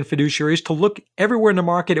ability, being fiduciaries, to look everywhere in the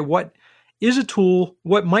market at what is a tool,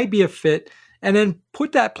 what might be a fit, and then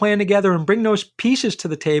put that plan together and bring those pieces to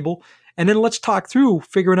the table. And then let's talk through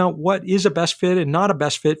figuring out what is a best fit and not a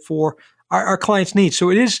best fit for our clients' needs. So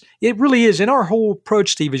it really is. And our whole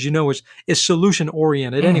approach, Steve, as you know, is solution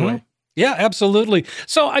oriented anyway. Yeah, absolutely.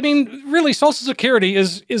 So, I mean, really, Social Security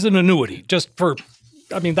is an annuity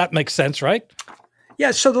that makes sense, right?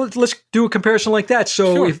 Yeah. So let's do a comparison like that.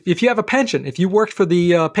 So Sure. if you have a pension, if you worked for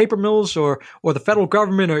the paper mills or the federal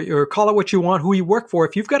government or call it what you want, who you work for,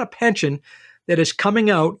 if you've got a pension that is coming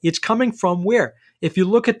out, it's coming from where? If you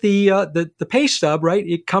look at the pay stub, right,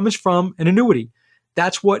 it comes from an annuity.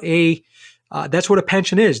 That's what a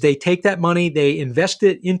pension is. They take that money, they invest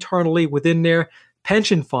it internally within their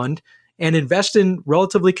pension fund and invest in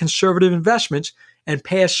relatively conservative investments and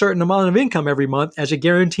pay a certain amount of income every month as a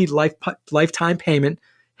guaranteed lifetime payment,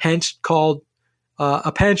 hence called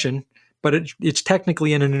a pension, but it's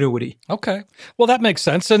technically an annuity. Okay. Well, that makes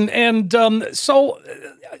sense. And so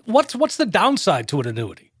what's the downside to an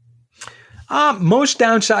annuity? Most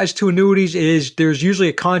downsides to annuities is there's usually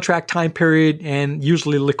a contract time period and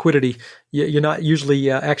usually liquidity. You're not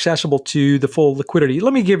usually accessible to the full liquidity.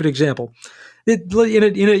 Let me give an example. In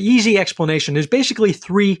an easy explanation, there's basically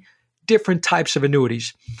three different types of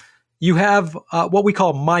annuities. You have what we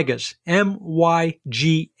call MYGAs,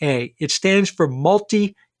 M-Y-G-A. It stands for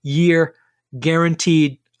multi-year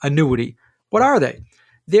guaranteed annuity. What are they?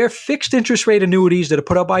 They're fixed interest rate annuities that are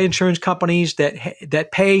put out by insurance companies that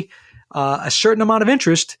pay a certain amount of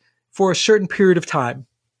interest for a certain period of time.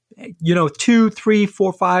 2, 3,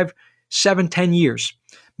 4, 5, 7, 10 years.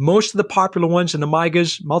 Most of the popular ones in the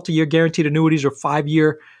MYGAs, multi-year guaranteed annuities, are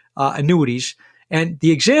 5-year annuities. And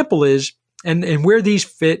the example is, and where these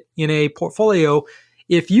fit in a portfolio,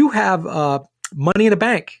 if you have money in a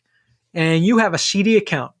bank and you have a CD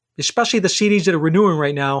account, especially the CDs that are renewing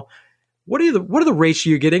right now, what are the rates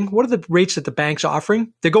you're getting? What are the rates that the bank's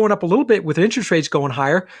offering? They're going up a little bit with interest rates going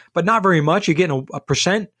higher, but not very much. You're getting a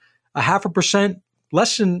percent, a 0.5%,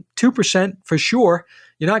 less than 2% for sure.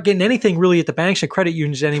 You're not getting anything really at the banks and credit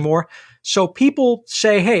unions anymore. So people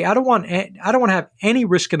say, hey, I don't want to have any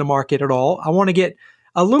risk in the market at all. I want to get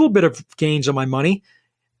a little bit of gains on my money.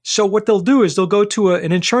 So what they'll do is they'll go to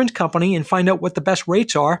an insurance company and find out what the best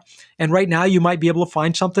rates are. And right now you might be able to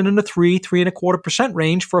find something in the 3.25%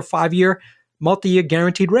 range for a 5-year multi-year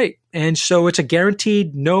guaranteed rate. And so it's a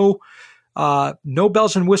guaranteed, no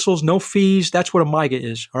bells and whistles, no fees. That's what a MYGA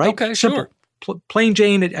is. All right. Okay, simple. Sure. Plain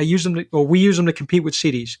Jane. We use them to compete with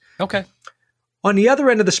CDs. Okay. On the other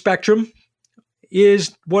end of the spectrum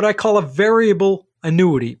is what I call a variable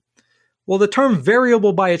annuity. Well, the term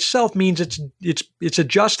variable by itself means it's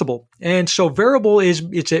adjustable. And so variable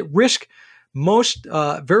it's at risk. Most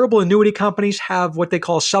variable annuity companies have what they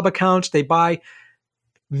call sub-accounts. They buy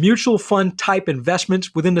mutual fund type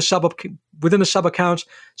investments within the sub-accounts.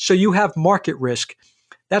 So you have market risk.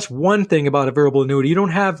 That's one thing about a variable annuity. You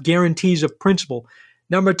don't have guarantees of principal.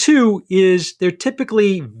 Number two is they're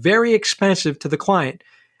typically very expensive to the client.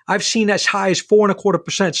 I've seen as high as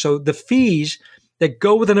 4.25%. So the fees that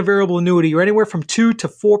go within a variable annuity are anywhere from 2 to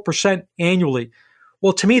 4% annually.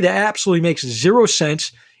 Well, to me, that absolutely makes zero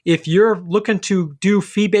sense. If you're looking to do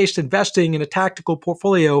fee-based investing in a tactical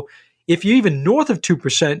portfolio, if you're even north of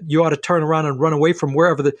 2%, you ought to turn around and run away from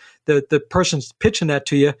wherever the person's pitching that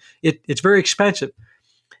to you. It's very expensive.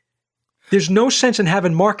 There's no sense in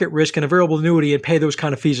having market risk in a variable annuity and pay those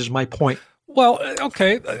kind of fees is my point. Well,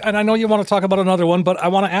 okay. And I know you want to talk about another one, but I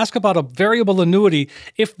want to ask about a variable annuity.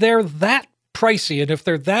 If they're that pricey and if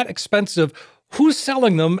they're that expensive, who's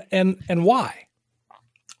selling them and why?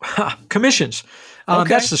 Commissions. Okay.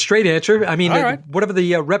 That's the straight answer. I mean, right. Whatever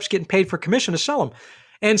the reps getting paid for commission to sell them.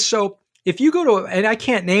 And so if you go to, and I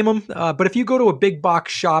can't name them, but if you go to a big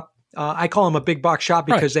box shop, I call them a big box shop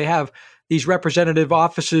because they have these representative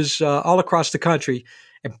offices all across the country,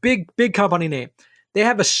 a big company name. They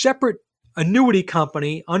have a separate annuity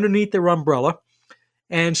company underneath their umbrella.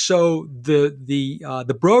 And so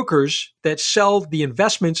the brokers that sell the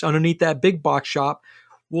investments underneath that big box shop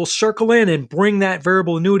will circle in and bring that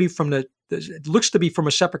variable annuity from it looks to be from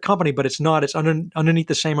a separate company, but it's not. It's underneath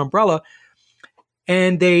the same umbrella.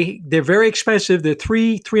 And they're very expensive. They're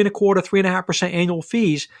 3.25%, 3.5% annual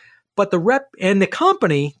fees. But the rep and the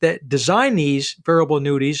company that design these variable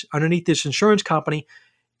annuities underneath this insurance company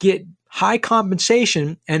get high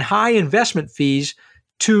compensation and high investment fees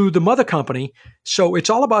to the mother company. So it's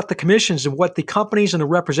all about the commissions and what the companies and the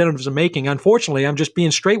representatives are making. Unfortunately, I'm just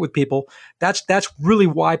being straight with people. That's really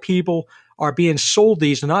why people are being sold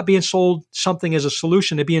these. They're not being sold something as a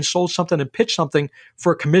solution. They're being sold something and pitch something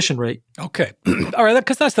for a commission rate. Okay. All right.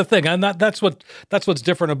 Because that's the thing. And that's what's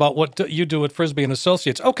different about what you do at Frisbie and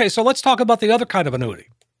Associates. Okay. So let's talk about the other kind of annuity.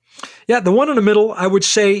 Yeah. The one in the middle, I would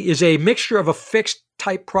say, is a mixture of a fixed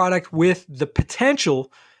type product with the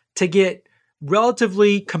potential to get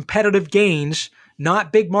relatively competitive gains,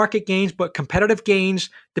 not big market gains, but competitive gains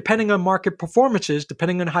depending on market performances,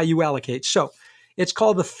 depending on how you allocate. So it's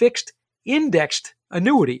called the fixed indexed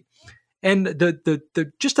annuity. And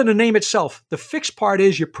the just in the name itself, the fixed part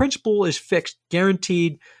is your principal is fixed,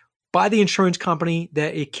 guaranteed by the insurance company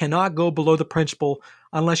that it cannot go below the principal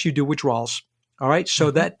unless you do withdrawals. All right.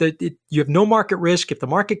 So you have no market risk. If the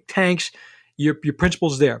market tanks, your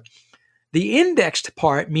principal's there. The indexed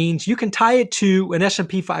part means you can tie it to an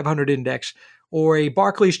S&P 500 index or a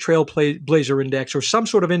Barclays Trailblazer index or some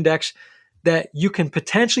sort of index that you can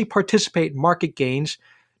potentially participate in market gains,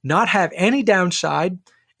 not have any downside,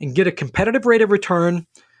 and get a competitive rate of return,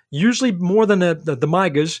 usually more than the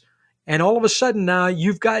MYGAs. And all of a sudden now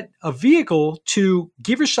you've got a vehicle to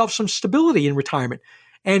give yourself some stability in retirement.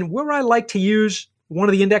 And where I like to use one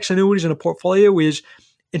of the index annuities in a portfolio is,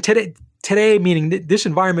 and today, meaning this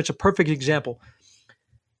environment's a perfect example.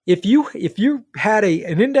 If you had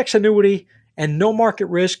an index annuity and no market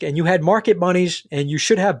risk, and you had market monies, and you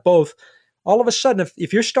should have both, all of a sudden,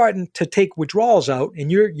 if you're starting to take withdrawals out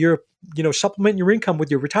and you're supplementing your income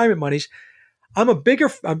with your retirement monies, you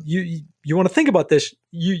want to think about this.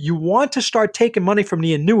 You want to start taking money from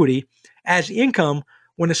the annuity as income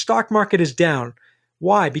when the stock market is down.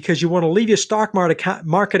 Why? Because you want to leave your stock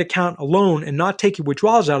market account alone and not take your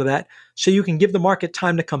withdrawals out of that, so you can give the market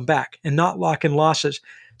time to come back and not lock in losses.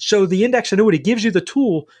 So the index annuity gives you the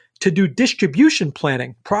tool to do distribution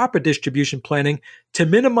planning, proper distribution planning, to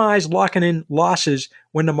minimize locking in losses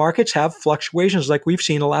when the markets have fluctuations like we've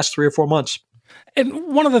seen the last 3 or 4 months. And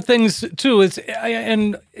one of the things, too, is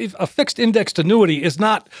a fixed indexed annuity is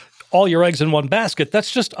not all your eggs in one basket.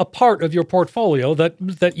 That's just a part of your portfolio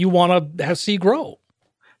that you want to see grow.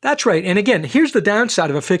 That's right. And again, here's the downside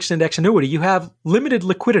of a fixed index annuity. You have limited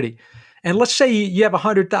liquidity. And let's say you have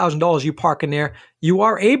 $100,000 you park in there. You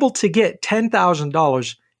are able to get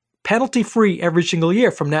 $10,000 penalty-free every single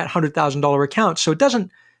year from that $100,000 account. So it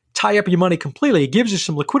doesn't tie up your money completely. It gives you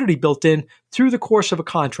some liquidity built in through the course of a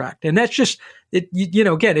contract. And that's just,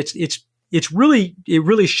 again, it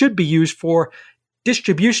really should be used for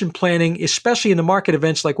distribution planning, especially in the market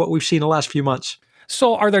events like what we've seen the last few months.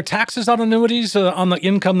 So are there taxes on annuities, on the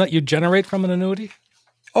income that you generate from an annuity?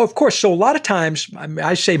 Oh, of course. So a lot of times,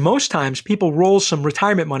 I say most times, people roll some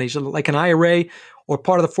retirement monies, like an IRA or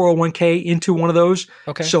part of the 401k, into one of those.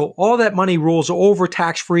 Okay. So all that money rolls over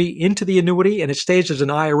tax-free into the annuity, and it stays as an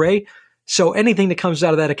IRA. So anything that comes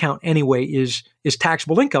out of that account anyway is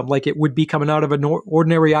taxable income, like it would be coming out of an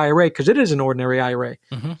ordinary IRA, because it is an ordinary IRA.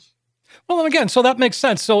 Mm-hmm. Well, again, so that makes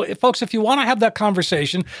sense. So, folks, if you want to have that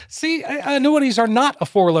conversation, see, annuities are not a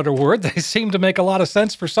 4-letter word. They seem to make a lot of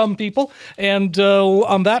sense for some people. And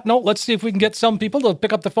on that note, let's see if we can get some people to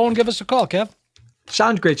pick up the phone and give us a call, Kev.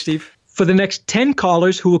 Sounds great, Steve. For the next 10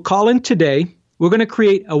 callers who will call in today, we're going to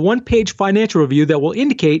create a one-page financial review that will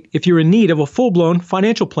indicate if you're in need of a full-blown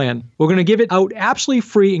financial plan. We're going to give it out absolutely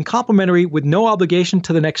free and complimentary with no obligation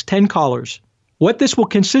to the next 10 callers. What this will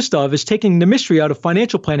consist of is taking the mystery out of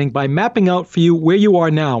financial planning by mapping out for you where you are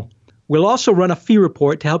now. We'll also run a fee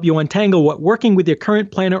report to help you untangle what working with your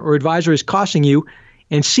current planner or advisor is costing you,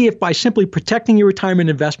 and see if by simply protecting your retirement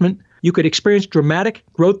investment, you could experience dramatic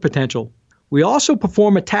growth potential. We also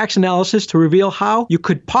perform a tax analysis to reveal how you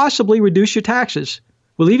could possibly reduce your taxes.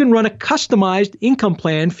 We'll even run a customized income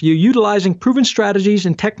plan for you utilizing proven strategies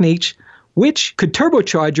and techniques which could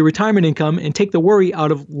turbocharge your retirement income and take the worry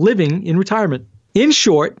out of living in retirement. In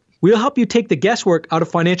short, we'll help you take the guesswork out of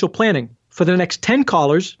financial planning. For the next 10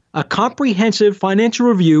 callers, a comprehensive financial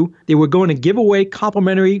review that we're going to give away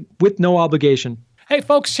complimentary with no obligation. Hey,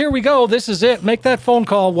 folks, here we go. This is it. Make that phone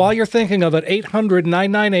call while you're thinking of it,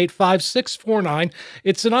 800-998-5649.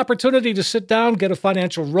 It's an opportunity to sit down, get a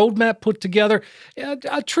financial roadmap put together,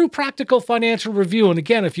 a true practical financial review. And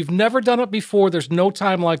again, if you've never done it before, there's no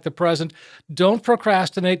time like the present. Don't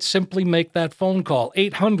procrastinate. Simply make that phone call,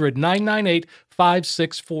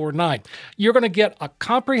 800-998-5649. You're going to get a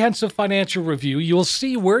comprehensive financial review. You'll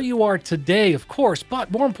see where you are today, of course, but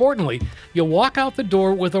more importantly, you'll walk out the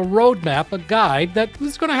door with a roadmap, a guide that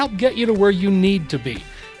is going to help get you to where you need to be.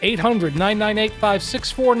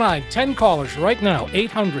 800-998-5649. 10 callers right now,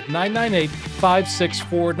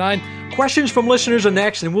 800-998-5649. Questions from listeners are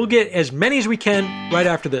next, and we'll get as many as we can right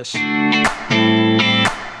after this.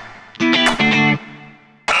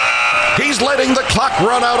 He's letting the clock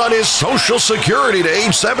run out on his Social Security to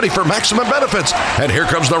age 70 for maximum benefits. And here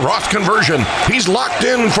comes the Roth conversion. He's locked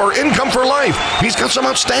in for income for life. He's got some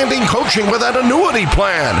outstanding coaching with that annuity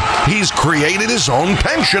plan. He's created his own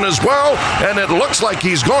pension as well, and it looks like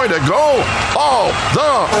he's going to go all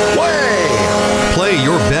the way. Play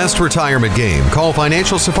your best retirement game. Call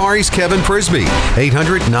Financial Safari's Kevin Frisby.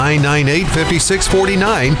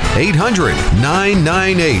 800-998-5649.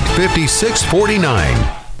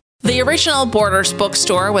 800-998-5649. The original Borders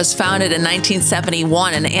bookstore was founded in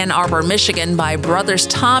 1971 in Ann Arbor, Michigan by brothers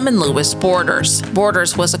Tom and Louis Borders.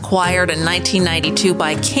 Borders was acquired in 1992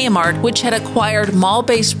 by Kmart, which had acquired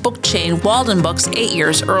mall-based book chain Walden Books 8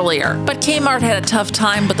 years earlier. But Kmart had a tough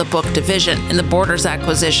time with the book division. In the Borders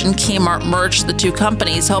acquisition, Kmart merged the two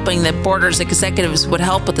companies, hoping that Borders executives would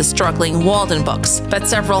help with the struggling Walden Books. But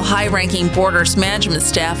several high-ranking Borders management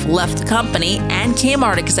staff left the company and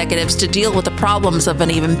Kmart executives to deal with the problems of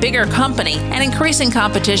an even bigger bigger company and increasing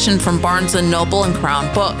competition from Barnes & Noble and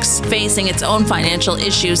Crown Books. Facing its own financial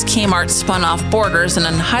issues, Kmart spun off Borders in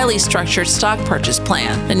a highly structured stock purchase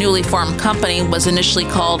plan. The newly formed company was initially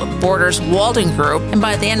called Borders Walden Group, and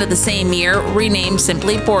by the end of the same year, renamed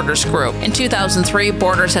simply Borders Group. In 2003,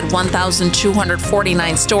 Borders had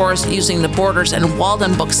 1,249 stores using the Borders and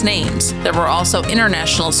Walden Books names. There were also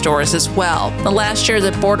international stores as well. The last year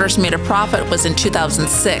that Borders made a profit was in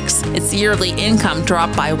 2006. Its yearly income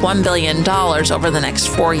dropped by $1 billion over the next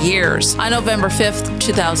 4 years. On November 5th,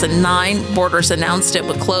 2009, Borders announced it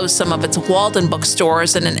would close some of its Walden Book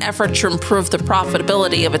stores in an effort to improve the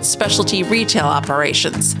profitability of its specialty retail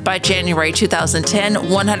operations. By January 2010,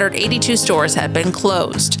 182 stores had been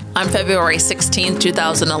closed. On February 16,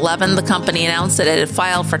 2011, the company announced that it had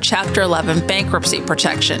filed for Chapter 11 bankruptcy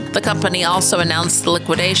protection. The company also announced the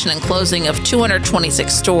liquidation and closing of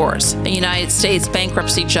 226 stores. A United States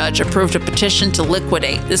bankruptcy judge approved a petition to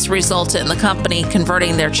liquidate. This resulted in the company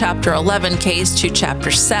converting their Chapter 11 case to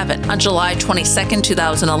Chapter 7. On July 22,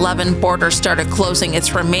 2011, Borders started closing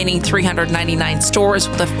its remaining 399 stores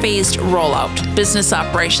with a phased rollout. Business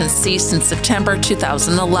operations ceased in September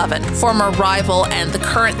 2011. Former rival and the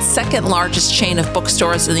current second largest chain of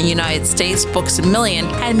bookstores in the United States, Books A Million,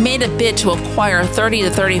 had made a bid to acquire 30 to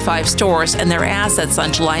 35 stores and their assets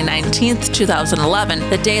on July 19, 2011,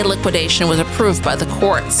 the day liquidation was approved by the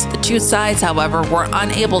courts. The two sides, however, were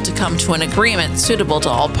unable to come to an agreement suitable to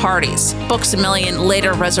all parties. Books A Million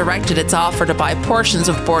later resurrected its offer to buy portions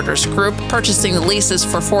of Borders Group, purchasing the leases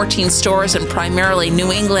for 14 stores in primarily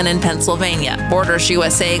New England and Pennsylvania. Borders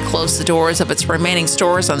USA closed the doors of its remaining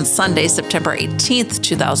stores on Sunday, September 18,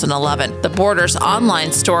 2011. The Borders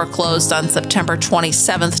online store closed on September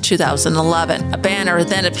 27, 2011. A banner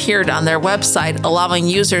then appeared on their website allowing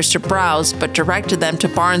users to browse but directed them to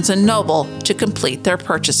Barnes & Noble to complete their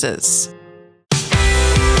purchases.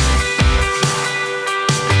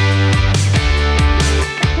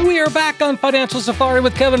 We are back on Financial Safari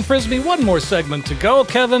with Kevin Frisby. One more segment to go.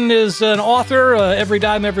 Kevin is an author, Every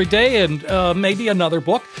Dime, Every Day, and maybe another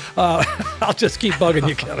book. I'll just keep bugging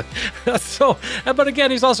you, Kevin. But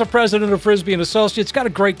again, he's also president of Frisby & Associates. Got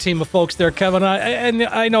a great team of folks there, Kevin.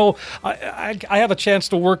 I know I have a chance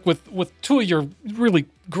to work with two of your really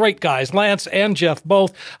great guys, Lance and Jeff,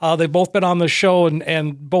 both. They've both been on the show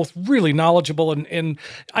and both really knowledgeable. And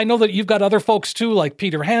I know that you've got other folks too, like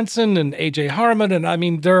Peter Hansen and AJ Harmon. And I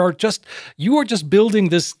mean, you are just building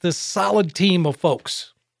this solid team of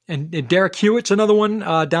folks. And Derek Hewitt's another one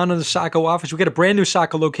down in the Saco office. We got a brand new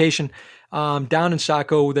Saco location down in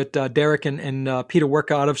Saco that Derek and Peter work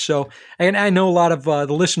out of. So, and I know a lot of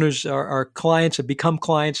the listeners are clients, have become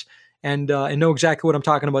clients, and know exactly what I'm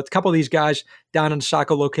talking about. A couple of these guys down in the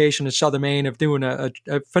Saco location in Southern Maine are doing a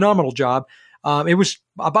phenomenal job. It was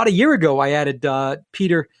about a year ago I added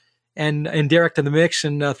Peter and Derek to the mix,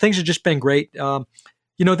 and things have just been great.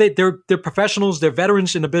 They're professionals, they're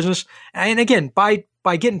veterans in the business, and again,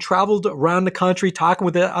 by getting traveled around the country, talking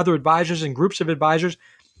with the other advisors and groups of advisors,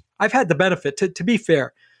 I've had the benefit to be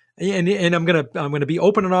fair. And I'm gonna be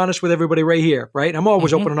open and honest with everybody right here, right? I'm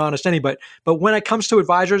always open and honest anyway, but when it comes to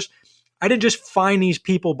advisors, I didn't just find these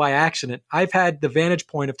people by accident. I've had the vantage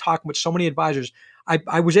point of talking with so many advisors.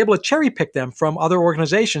 I was able to cherry pick them from other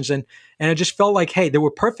organizations, and I just felt like, hey, they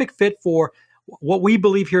were perfect fit for what we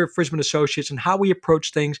believe here at Frisby & Associates and how we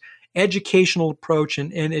approach things, educational approach,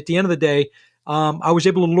 and at the end of the day, I was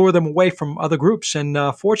able to lure them away from other groups. And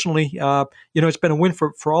fortunately, it's been a win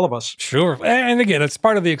for all of us. Sure. And again, it's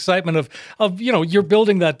part of the excitement of you're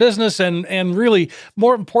building that business. And really,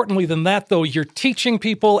 more importantly than that, though, you're teaching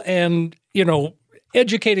people and,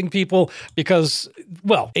 educating people because,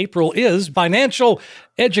 April is Financial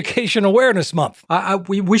Education Awareness Month.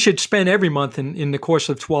 We should spend every month in the course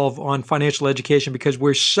of 12 on financial education because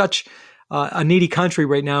we're such a needy country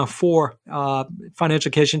right now for financial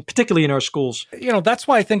education, particularly in our schools. That's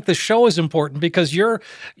why I think the show is important because you're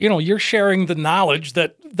sharing the knowledge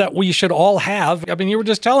that we should all have. I mean, you were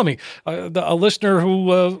just telling me a listener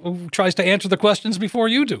who tries to answer the questions before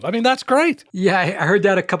you do. I mean, that's great. Yeah, I heard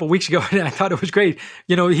that a couple of weeks ago, and I thought it was great.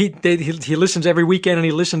 He listens every weekend, and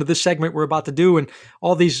he listened to this segment we're about to do, and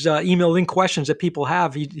all these email in questions that people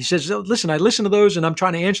have. He says, "Listen, I listen to those, and I'm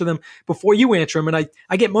trying to answer them before you answer them, and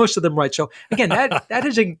I get most of them right." So again, that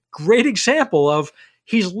is a great example of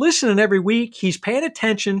he's listening every week. He's paying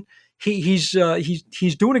attention. He's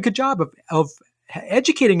doing a good job of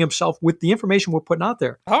educating himself with the information we're putting out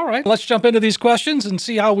there. All right, let's jump into these questions and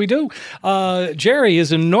see how we do. Jerry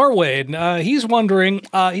is in Norway. He's wondering,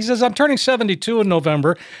 he says, I'm turning 72 in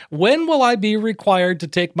November. When will I be required to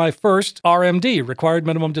take my first RMD, required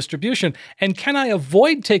minimum distribution? And can I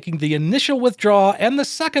avoid taking the initial withdrawal and the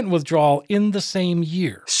second withdrawal in the same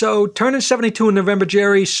year? So turning 72 in November,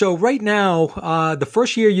 Jerry. So right now, the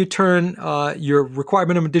first year you turn your required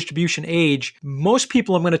minimum distribution age, most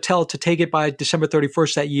people I'm going to tell to take it by December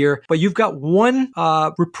 31st that year. But you've got one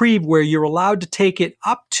reprieve where you're allowed to take it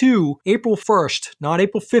up to April 1st, not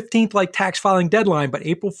April 15th like tax filing deadline, but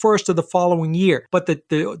April 1st of the following year. But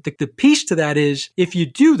the piece to that is if you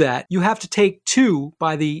do that, you have to take two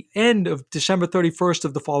by the end of December 31st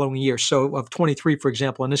of the following year. So of 23, for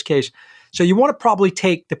example, in this case. So you want to probably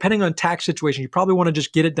take, depending on tax situation, you probably want to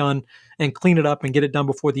just get it done and clean it up and get it done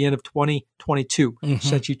before the end of 2022,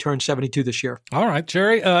 since you turned 72 this year. All right,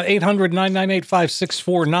 Jerry,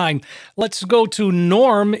 800-998-5649. Let's go to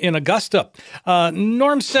Norm in Augusta.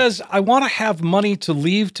 Norm says, I want to have money to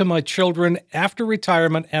leave to my children after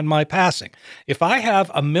retirement and my passing. If I have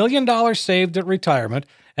 $1 million saved at retirement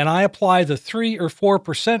and I apply the 3 or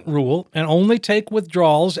 4% rule and only take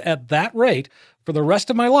withdrawals at that rate for the rest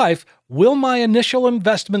of my life, will my initial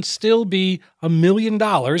investment still be $1 million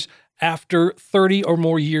after 30 or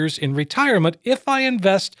more years in retirement if I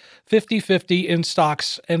invest 50-50 in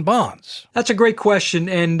stocks and bonds? That's a great question.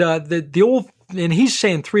 And the old, and he's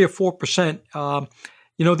saying 3 or 4%.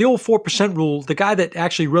 The old 4% rule, the guy that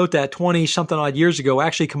actually wrote that 20 something odd years ago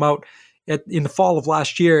actually come out in the fall of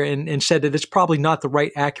last year and said that it's probably not the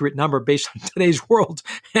right accurate number based on today's world.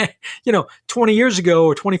 20 years ago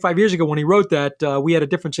or 25 years ago when he wrote that, we had a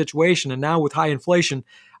different situation. And now with high inflation,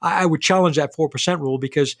 I would challenge that 4% rule,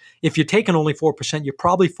 because if you're taking only 4%, you're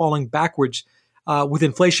probably falling backwards with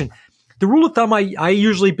inflation. The rule of thumb I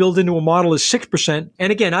usually build into a model is 6%.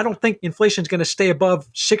 And again, I don't think inflation is going to stay above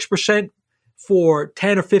 6% for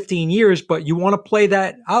 10 or 15 years, but you want to play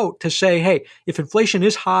that out to say, hey, if inflation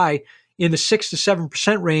is high in the 6 to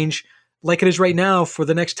 7% range, like it is right now for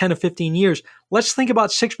the next 10 to 15 years, let's think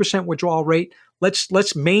about 6% withdrawal rate.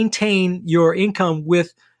 Let's maintain your income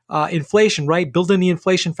with inflation, right? Build in the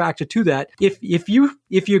inflation factor to that. If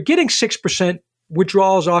you're getting 6%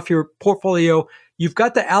 withdrawals off your portfolio, you've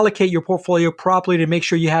got to allocate your portfolio properly to make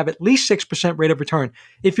sure you have at least 6% rate of return.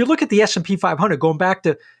 If you look at the S&P 500, going back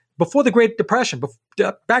to before the Great Depression,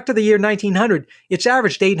 back to the year 1900, it's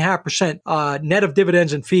averaged 8.5% net of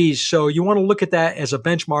dividends and fees. So you want to look at that as a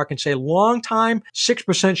benchmark and say long time,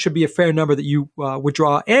 6% should be a fair number that you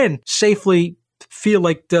withdraw and safely feel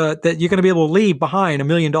like that you're going to be able to leave behind $1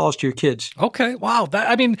 million to your kids. Okay. Wow.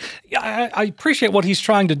 I appreciate what he's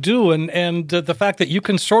trying to do and the fact that you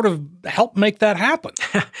can sort of help make that happen.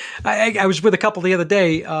 I was with a couple the other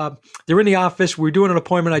day. They're in the office. We were doing an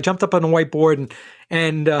appointment. I jumped up on the whiteboard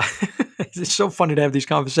and it's so funny to have these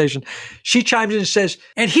conversations. She chimes in and says,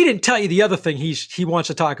 and he didn't tell you the other thing he wants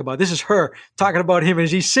to talk about. This is her talking about him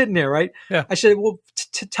as he's sitting there, right? Yeah. I said, well,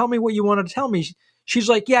 tell me what you wanted to tell me. She's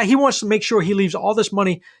like, yeah, he wants to make sure he leaves all this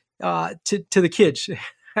money to the kids.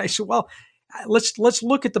 I said, well, let's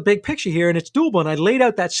look at the big picture here, and it's doable. And I laid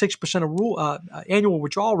out that 6% annual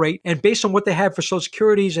withdrawal rate, and based on what they have for Social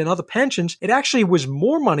Securities and other pensions, it actually was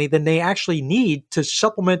more money than they actually need to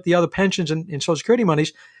supplement the other pensions and Social Security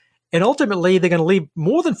monies. And ultimately, they're going to leave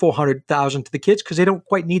more than $400,000 to the kids because they don't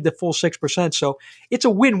quite need the full 6%. So it's a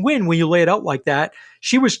win-win when you lay it out like that.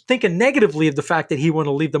 She was thinking negatively of the fact that he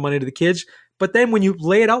wanted to leave the money to the kids. But then when you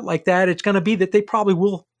lay it out like that, it's going to be that they probably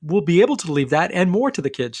will be able to leave that and more to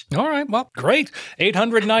the kids. All right. Well, great.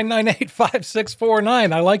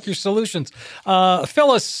 800-998-5649. I like your solutions.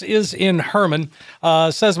 Phyllis is in Herman,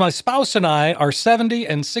 says, my spouse and I are 70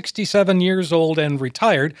 and 67 years old and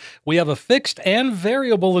retired. We have a fixed and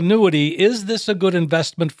variable annuity. Is this a good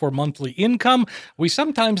investment for monthly income? We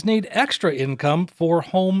sometimes need extra income for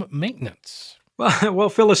home maintenance. Well,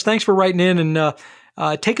 Phyllis, thanks for writing in, and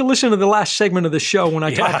take a listen to the last segment of the show when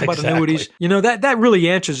I talked about annuities. That really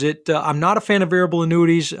answers it. I'm not a fan of variable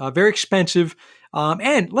annuities, very expensive.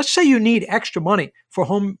 And let's say you need extra money for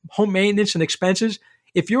home maintenance and expenses.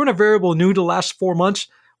 If you're in a variable annuity the last 4 months,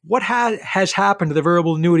 what has happened to the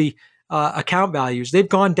variable annuity account values? They've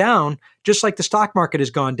gone down just like the stock market has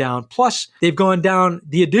gone down. Plus, they've gone down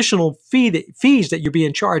the additional fees that you're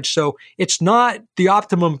being charged. So it's not the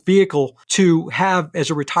optimum vehicle to have as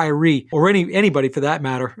a retiree or anybody for that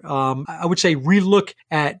matter. I would say relook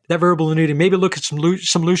at that variable annuity, maybe look at some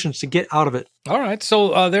solutions to get out of it. All right.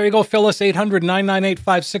 So there you go, Phyllis,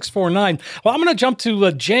 800-998-5649. Well, I'm going to jump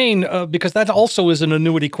to Jane because that also is an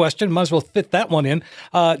annuity question. Might as well fit that one in.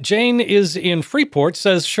 Jane is in Freeport,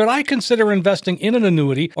 says, should I consider investing in an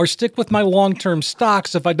annuity or stick with my long-term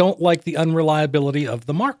stocks if I don't like the unreliability of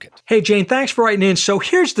the market? Hey, Jane, thanks for writing in. So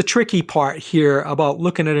here's the tricky part here about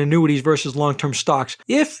looking at annuities versus long-term stocks.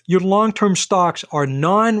 If your long-term stocks are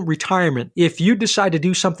non-retirement, if you decide to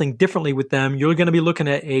do something differently with them, you're going to be looking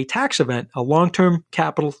at a tax event, a long-term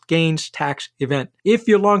capital gains tax event. If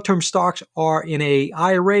your long-term stocks are in a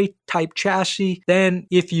IRA type chassis, then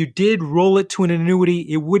if you did roll it to an annuity,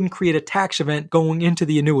 it wouldn't create a tax event going into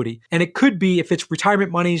the annuity. And it could be, if it's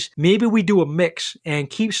retirement monies, maybe we do a mix and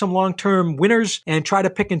keep some long-term winners and try to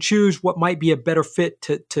pick and choose what might be a better fit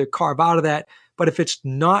to carve out of that. But if it's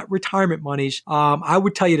not retirement monies, I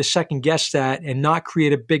would tell you to second guess that and not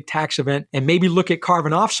create a big tax event and maybe look at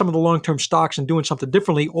carving off some of the long-term stocks and doing something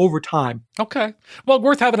differently over time. Okay. Well,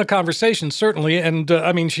 worth having a conversation, certainly. And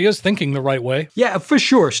I mean, she is thinking the right way. Yeah, for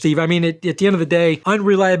sure, Steve. I mean, at the end of the day,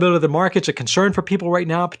 unreliability of the market's a concern for people right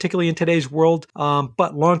now, particularly in today's world.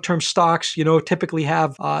 But long-term stocks, typically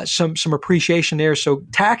have some appreciation there. So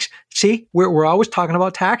tax, see, we're always talking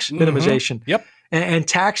about tax minimization. Mm-hmm. Yep. And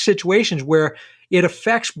tax situations where it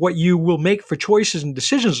affects what you will make for choices and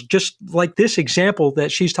decisions, just like this example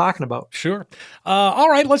that she's talking about. Sure. All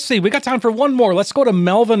right, let's see. We got time for one more. Let's go to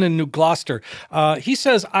Melvin in New Gloucester. He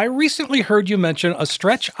says, I recently heard you mention a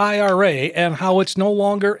stretch IRA and how it's no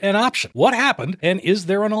longer an option. What happened, and is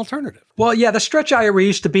there an alternative? Well, yeah, the stretch IRA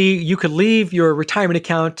used to be you could leave your retirement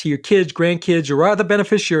account to your kids, grandkids, or other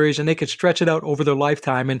beneficiaries, and they could stretch it out over their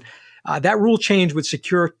lifetime. And that rule changed with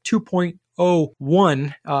Secure 2.01,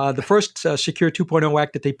 the first Secure 2.0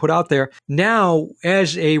 Act that they put out there. Now,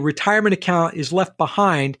 as a retirement account is left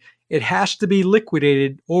behind, it has to be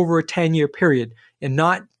liquidated over a 10-year period and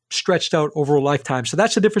not stretched out over a lifetime. So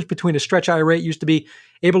that's the difference between a stretch IRA. It used to be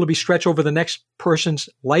able to be stretched over the next person's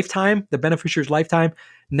lifetime, the beneficiary's lifetime.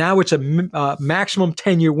 Now it's a maximum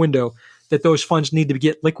 10-year window that those funds need to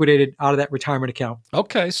get liquidated out of that retirement account.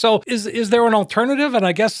 Okay, so is there an alternative? And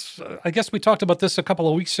I guess we talked about this a couple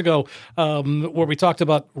of weeks ago, where we talked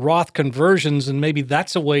about Roth conversions, and maybe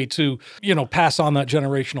that's a way to pass on that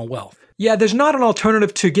generational wealth. Yeah, there's not an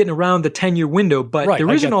alternative to getting around the 10-year window, but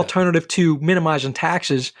there is an alternative to minimizing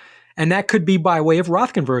taxes, and that could be by way of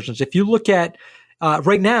Roth conversions. If you look at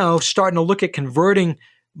right now, starting to look at converting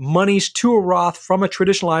monies to a Roth from a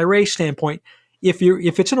traditional IRA standpoint. If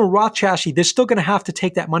it's in a Roth chassis, they're still going to have to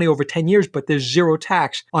take that money over 10 years, but there's zero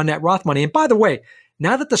tax on that Roth money. And by the way,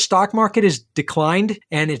 now that the stock market has declined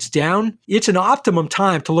and it's down, it's an optimum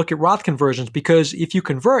time to look at Roth conversions, because if you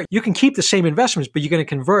convert, you can keep the same investments, but you're going to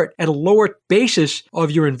convert at a lower basis of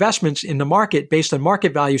your investments in the market based on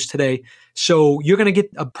market values today. So you're going to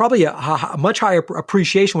get probably a much higher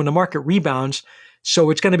appreciation when the market rebounds.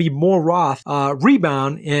 So it's going to be more Roth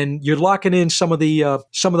rebound, and you're locking in some of the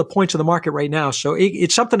points of the market right now. So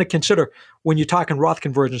it's something to consider when you're talking Roth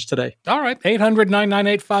conversions today. All right,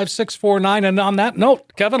 800-998-5649. And on that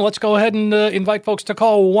note, Kevin, let's go ahead and invite folks to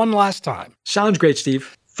call one last time. Sounds great,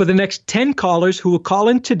 Steve. For the next 10 callers who will call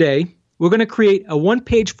in today, we're going to create a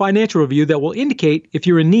one-page financial review that will indicate if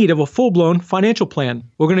you're in need of a full-blown financial plan.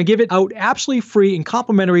 We're going to give it out absolutely free and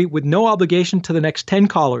complimentary with no obligation to the next 10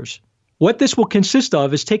 callers. What this will consist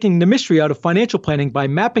of is taking the mystery out of financial planning by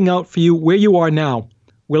mapping out for you where you are now.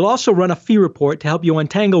 We'll also run a fee report to help you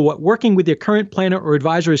untangle what working with your current planner or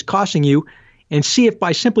advisor is costing you, and see if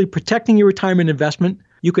by simply protecting your retirement investment,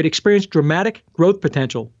 you could experience dramatic growth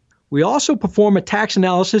potential. We also perform a tax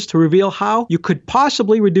analysis to reveal how you could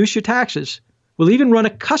possibly reduce your taxes. We'll even run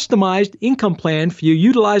a customized income plan for you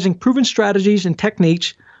utilizing proven strategies and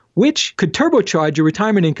techniques which could turbocharge your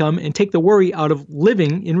retirement income and take the worry out of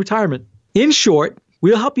living in retirement. In short,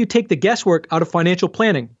 we'll help you take the guesswork out of financial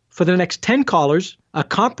planning. For the next 10 callers, a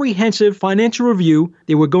comprehensive financial review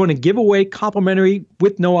that we're going to give away complimentary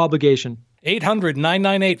with no obligation.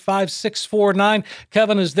 800-998-5649.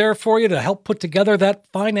 Kevin is there for you to help put together that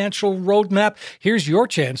financial roadmap. Here's your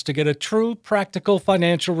chance to get a true practical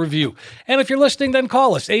financial review. And if you're listening, then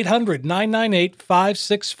call us,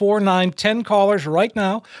 800-998-5649. 10 callers right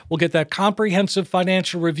now will get that comprehensive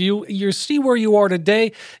financial review. You'll see where you are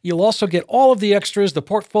today. You'll also get all of the extras, the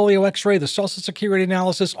portfolio x-ray, the Social Security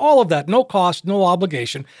analysis, all of that, no cost, no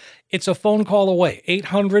obligation. It's a phone call away.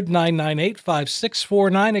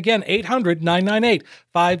 800-998-5649. Again,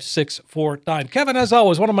 800-998-5649. Kevin, as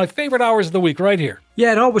always, one of my favorite hours of the week right here.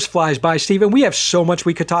 Yeah, it always flies by, Stephen. We have so much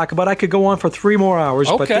we could talk about. I could go on for 3 more hours,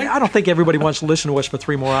 but I don't think everybody wants to listen to us for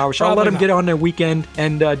 3 more hours. So I'll let them get on their weekend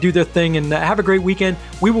and do their thing and have a great weekend.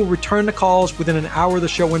 We will return the calls within an hour of the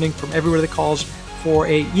show ending from everybody that calls for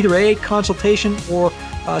either a consultation or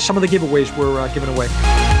some of the giveaways we're giving away.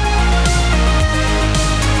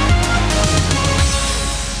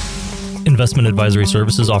 Investment advisory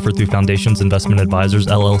services offered through Foundations Investment Advisors,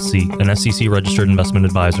 LLC, an SEC-registered investment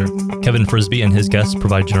advisor. Kevin Frisby and his guests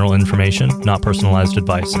provide general information, not personalized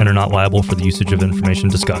advice, and are not liable for the usage of information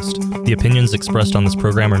discussed. The opinions expressed on this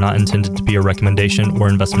program are not intended to be a recommendation or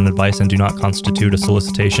investment advice and do not constitute a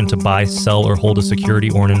solicitation to buy, sell, or hold a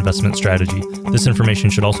security or an investment strategy. This information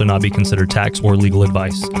should also not be considered tax or legal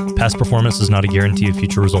advice. Past performance is not a guarantee of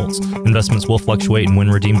future results. Investments will fluctuate and when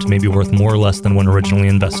redeemed may be worth more or less than when originally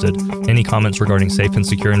invested. Any comments regarding safe and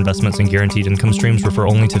secure investments and guaranteed income streams refer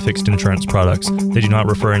only to fixed insurance products. They do not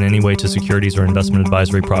refer in any way to securities or investment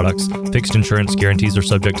advisory products. Fixed insurance guarantees are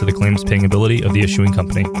subject to the claims paying ability of the issuing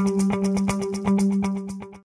company.